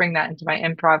hope to bring that into my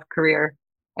improv career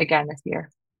again this year.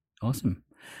 Awesome.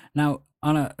 Now,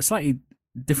 on a slightly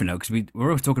different note, because we're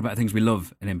always talking about things we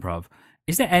love in improv,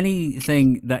 is there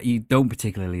anything that you don't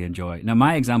particularly enjoy? Now,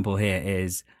 my example here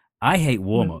is I hate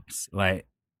warm Mhm. ups. Like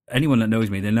anyone that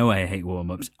knows me, they know I hate warm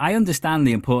ups. I understand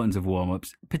the importance of warm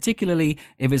ups, particularly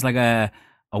if it's like a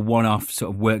one off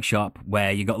sort of workshop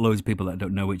where you got loads of people that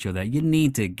don't know each other. You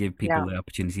need to give people Yeah. the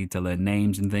opportunity to learn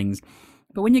names and things.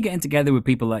 But when you're getting together with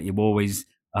people that you always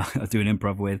doing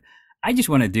improv with, I just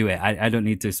want to do it. I don't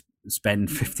need to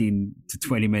spend 15 to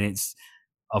 20 minutes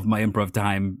of my improv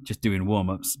time just doing warm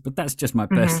ups. But that's just my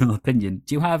Hmm. personal opinion.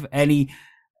 Do you have any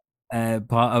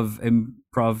part of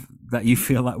improv that you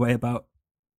feel that way about?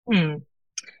 Hmm.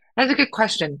 That's a good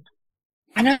question.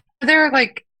 I know there are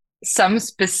like some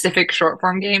specific short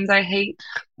form games I hate,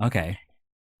 Okay.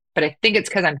 but I think it's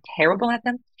because I'm terrible at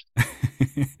them.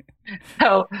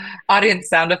 So, audience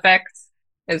sound effects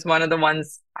is one of the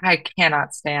ones I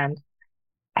cannot stand.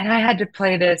 And I had to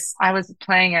play this. I was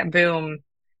playing at Boom,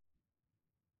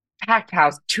 packed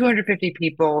house, 250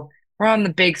 people. We're on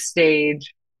the big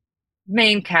stage,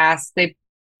 main cast. They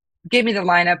gave me the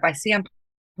lineup. I see I'm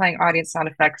playing audience sound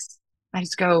effects. I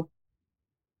just go,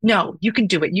 no, you can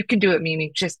do it. You can do it,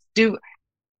 Mimi. Just do.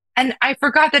 And I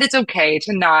forgot that it's okay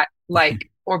to not like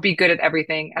or be good at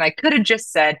everything. And I could have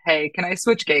just said, hey, can I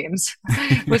switch games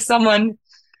with someone?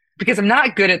 Because I'm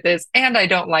not good at this and I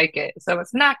don't like it. So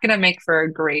it's not going to make for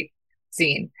a great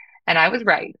scene. And I was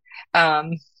right.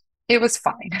 Um, it was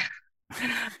fine.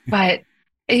 But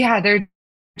yeah, there's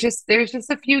just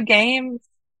a few games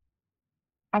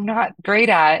I'm not great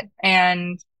at,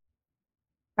 and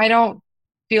I don't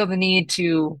feel the need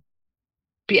to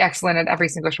be excellent at every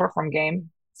single short form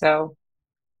game. So,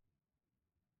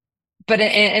 but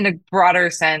in a broader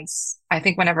sense, I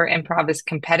think whenever improv is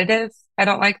competitive, I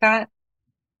don't like that.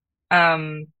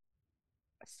 Um,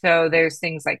 so there's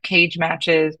things like cage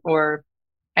matches, or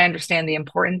I understand the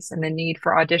importance and the need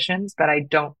for auditions, but I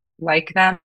don't like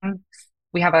them.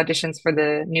 We have auditions for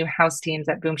the new house teams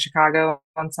at Boom Chicago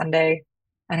on Sunday,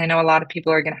 and I know a lot of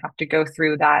people are going to have to go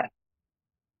through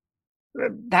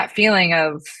that feeling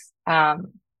of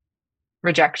um,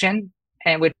 rejection,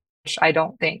 and which I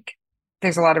don't think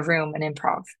there's a lot of room in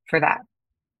improv for that.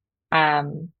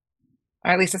 Um,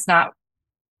 or at least it's not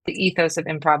the ethos of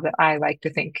improv that I like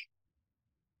to think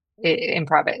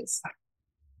improv is.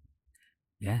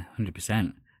 Yeah,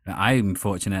 100%. I'm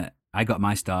fortunate. I got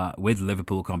my start with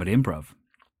Liverpool Comedy Improv.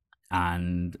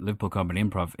 And Liverpool Comedy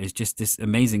Improv is just this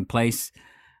amazing place,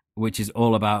 which is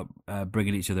all about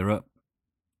bringing each other up,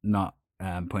 not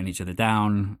putting each other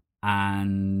down.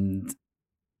 And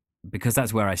because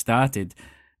that's where I started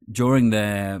during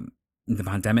the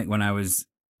pandemic, when I was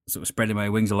sort of spreading my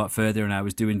wings a lot further and I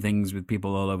was doing things with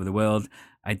people all over the world.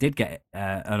 I did get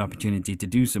an opportunity to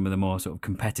do some of the more sort of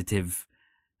competitive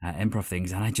improv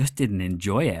things, and I just didn't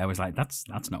enjoy it. I was like, that's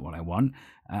not what I want.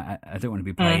 I don't want to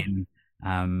be playing,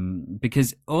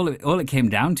 because all it came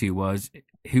down to was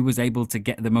who was able to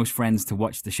get the most friends to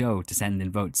watch the show, to send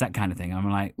in votes, that kind of thing. I'm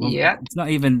like, well, it's not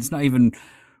even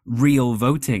real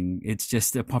voting. It's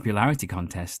just a popularity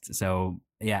contest. So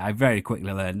yeah, I very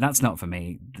quickly learned that's not for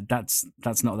me. That's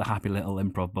not the happy little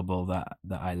improv bubble that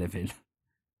I live in.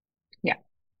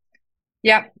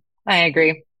 Yeah, I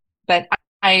agree. But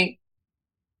I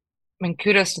mean,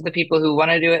 kudos to the people who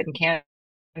want to do it and can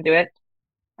do it.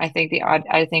 I think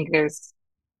there's,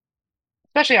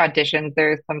 especially auditions,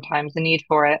 there's sometimes a need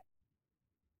for it.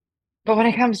 But when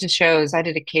it comes to shows, I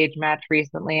did a cage match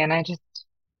recently, and I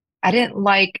didn't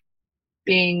like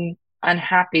being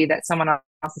unhappy that someone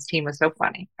else's team was so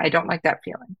funny. I don't like that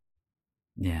feeling.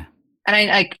 Yeah. And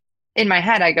I in my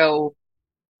head, I go,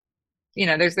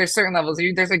 there's certain levels.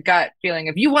 There's a gut feeling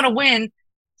of you want to win.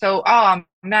 So, oh, I'm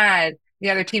mad the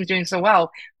other team's doing so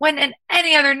well. When in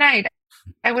any other night,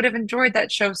 I would have enjoyed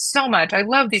that show so much. I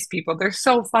love these people. They're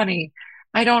so funny.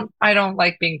 I don't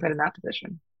like being put in that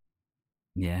position.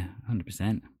 Yeah,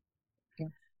 100%. Yeah.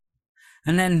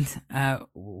 And then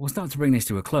we'll start to bring this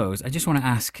to a close. I just want to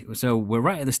ask, so we're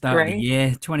right at the start of the year.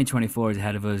 2024 is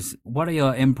ahead of us. What are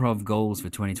your improv goals for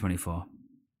 2024?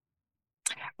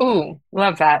 Ooh,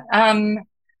 love that.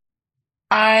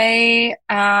 I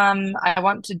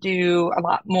want to do a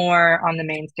lot more on the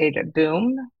main stage at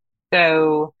Boom.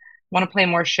 So I want to play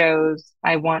more shows.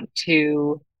 I want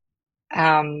to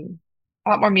a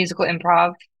lot more musical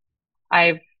improv.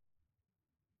 I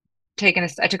took a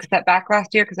step back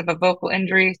last year because of a vocal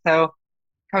injury. So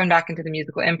coming back into the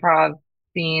musical improv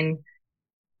scene,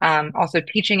 also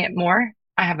teaching it more.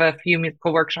 I have a few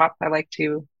musical workshops I like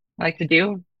to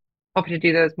do. Hoping to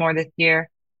do those more this year,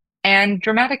 and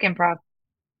dramatic improv.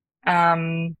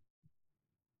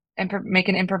 Make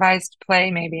an improvised play,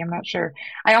 maybe. I'm not sure.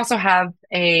 I also have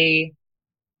a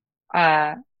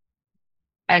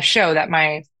show that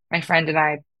my friend and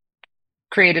I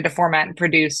created a format and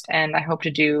produced, and I hope to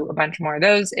do a bunch more of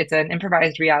those. It's an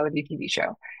improvised reality TV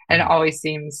show, and it always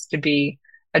seems to be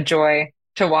a joy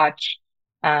to watch.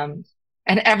 And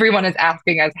everyone is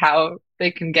asking us how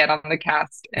they can get on the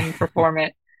cast and perform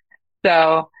it.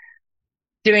 So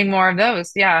doing more of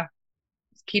those, yeah,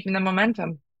 keeping the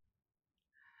momentum.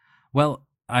 Well,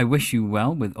 I wish you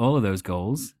well with all of those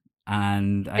goals.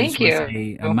 And I just want to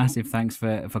say a massive thanks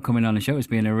for coming on the show. It's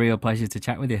been a real pleasure to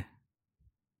chat with you.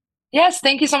 Yes,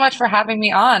 thank you so much for having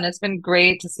me on. It's been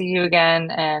great to see you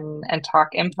again and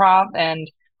talk improv, and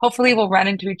hopefully we'll run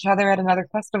into each other at another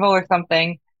festival or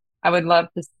something. I would love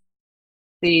to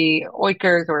see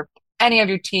Oikers or any of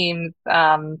your teams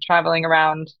traveling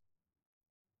around.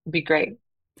 It'd be great.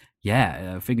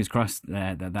 Yeah, fingers crossed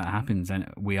that happens,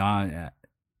 and we are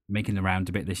making the round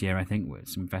a bit this year, I think, with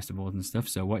some festivals and stuff.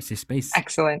 So watch this space.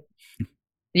 Excellent.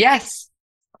 Yes,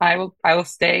 I will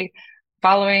stay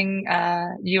following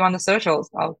you on the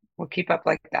socials. We'll keep up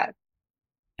like that.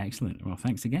 Excellent. Well,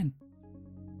 thanks again.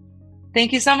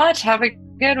 Thank you so much. Have a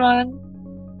good one.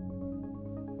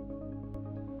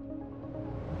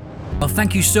 Well,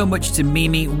 thank you so much to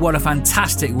Mimi. What a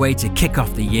fantastic way to kick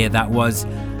off the year that was.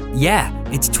 Yeah,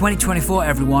 it's 2024,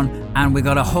 everyone, and we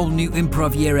got a whole new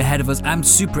improv year ahead of us. I'm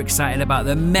super excited about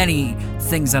the many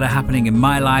things that are happening in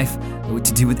my life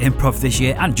to do with improv this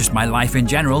year, and just my life in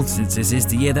general, since this is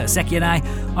the year that Seki and I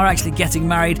are actually getting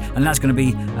married, and that's going to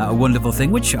be a wonderful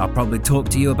thing, which I'll probably talk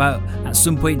to you about at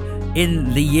some point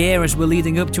in the year as we're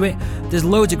leading up to it. There's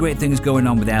loads of great things going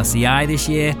on with LCI this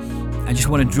year. I just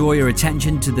want to draw your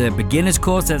attention to the beginners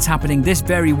course that's happening this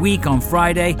very week on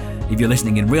Friday. If you're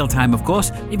listening in real time, of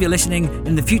course. If you're listening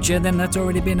in the future, then that's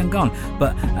already been and gone.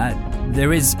 But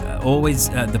there is always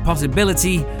the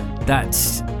possibility that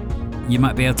you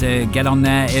might be able to get on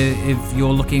there if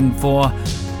you're looking for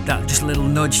that just a little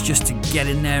nudge just to get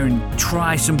in there and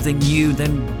try something new.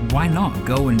 Then why not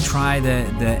go and try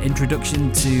the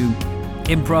introduction to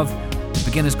improv, the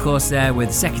beginners course there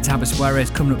with Seki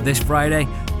Tabaswara coming up this Friday.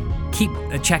 Keep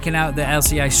checking out the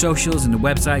LCI socials and the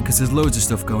website, because there's loads of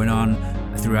stuff going on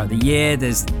throughout the year.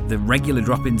 There's the regular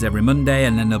drop-ins every Monday,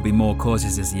 and then there'll be more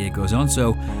courses as the year goes on.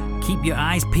 So keep your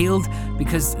eyes peeled,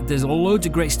 because there's loads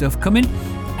of great stuff coming.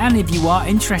 And if you are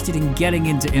interested in getting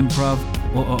into improv,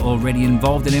 or already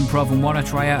involved in improv and want to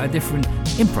try out a different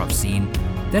improv scene,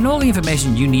 then all the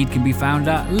information you need can be found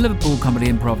at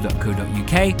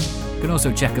liverpoolcomedyimprov.co.uk. You can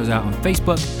also check us out on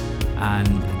Facebook and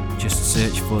just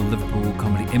search for Liverpool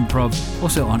Comedy Improv,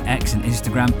 also on X and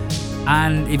Instagram.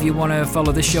 And if you want to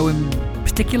follow this show in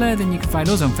particular, then you can find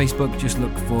us on Facebook. Just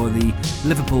look for the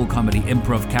Liverpool Comedy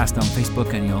Improv cast on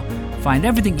Facebook and you'll find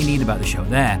everything you need about the show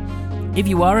there. If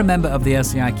you are a member of the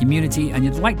LCI community and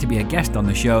you'd like to be a guest on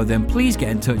the show, then please get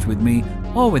in touch with me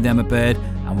or with Emma Bird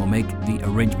and we'll make the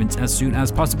arrangements as soon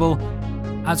as possible.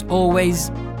 As always,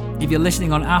 if you're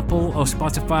listening on Apple or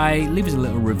Spotify, leave us a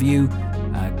little review.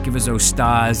 Give us those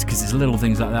stars, because there's little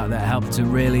things like that help to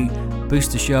really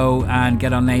boost the show and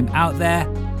get our name out there.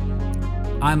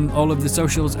 I'm all over the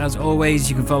socials as always.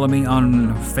 You can follow me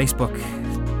on Facebook,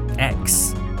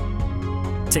 X,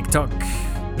 TikTok,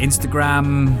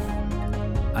 Instagram,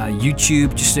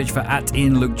 YouTube. Just search for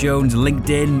 @IanLukeJones,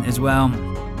 LinkedIn as well.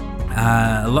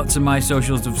 Lots of my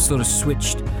socials have sort of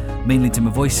switched mainly to my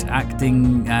voice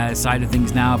acting side of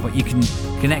things now, but you can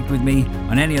connect with me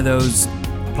on any of those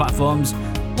platforms,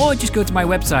 or just go to my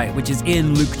website, which is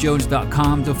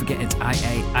ianlukejones.com. Don't forget it's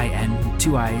IAIN,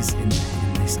 2 I's in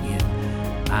this Ian.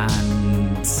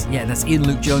 And yeah, that's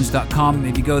ianlukejones.com.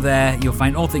 If you go there, you'll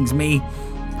find all things me.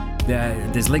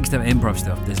 There's links to my improv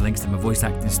stuff. There's links to my voice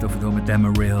acting stuff with all my demo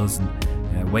reels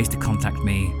and ways to contact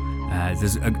me.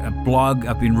 There's a blog.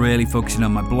 I've been really focusing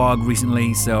on my blog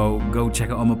recently, so go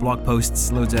check out all my blog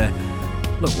posts. I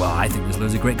think there's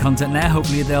loads of great content there.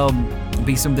 Hopefully there'll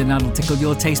be something that'll tickle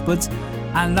your taste buds.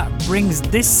 And that brings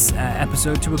this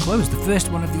episode to a close. The first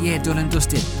one of the year done and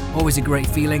dusted. Always a great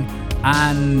feeling.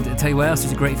 And I'll tell you what else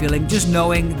is a great feeling. Just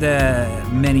knowing the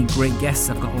many great guests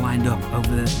I've got lined up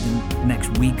over the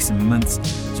next weeks and months.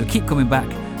 So keep coming back.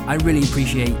 I really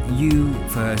appreciate you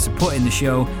for supporting the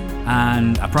show.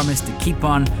 And I promise to keep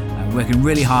on working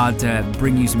really hard to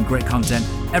bring you some great content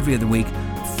every other week.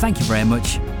 Thank you very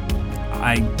much.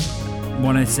 I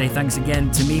want to say thanks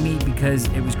again to Mimi, because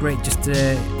it was great just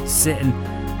to sit and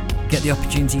get the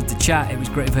opportunity to chat. It was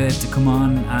great of her to come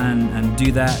on and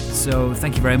do that. So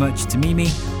thank you very much to Mimi,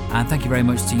 and thank you very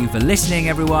much to you for listening,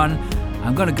 everyone.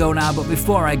 I'm going to go now, but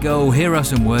before I go, here are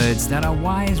some words that are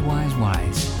wise.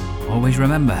 Always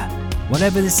remember,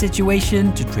 whatever the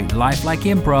situation, to treat life like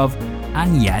improv,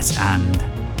 and yes, and...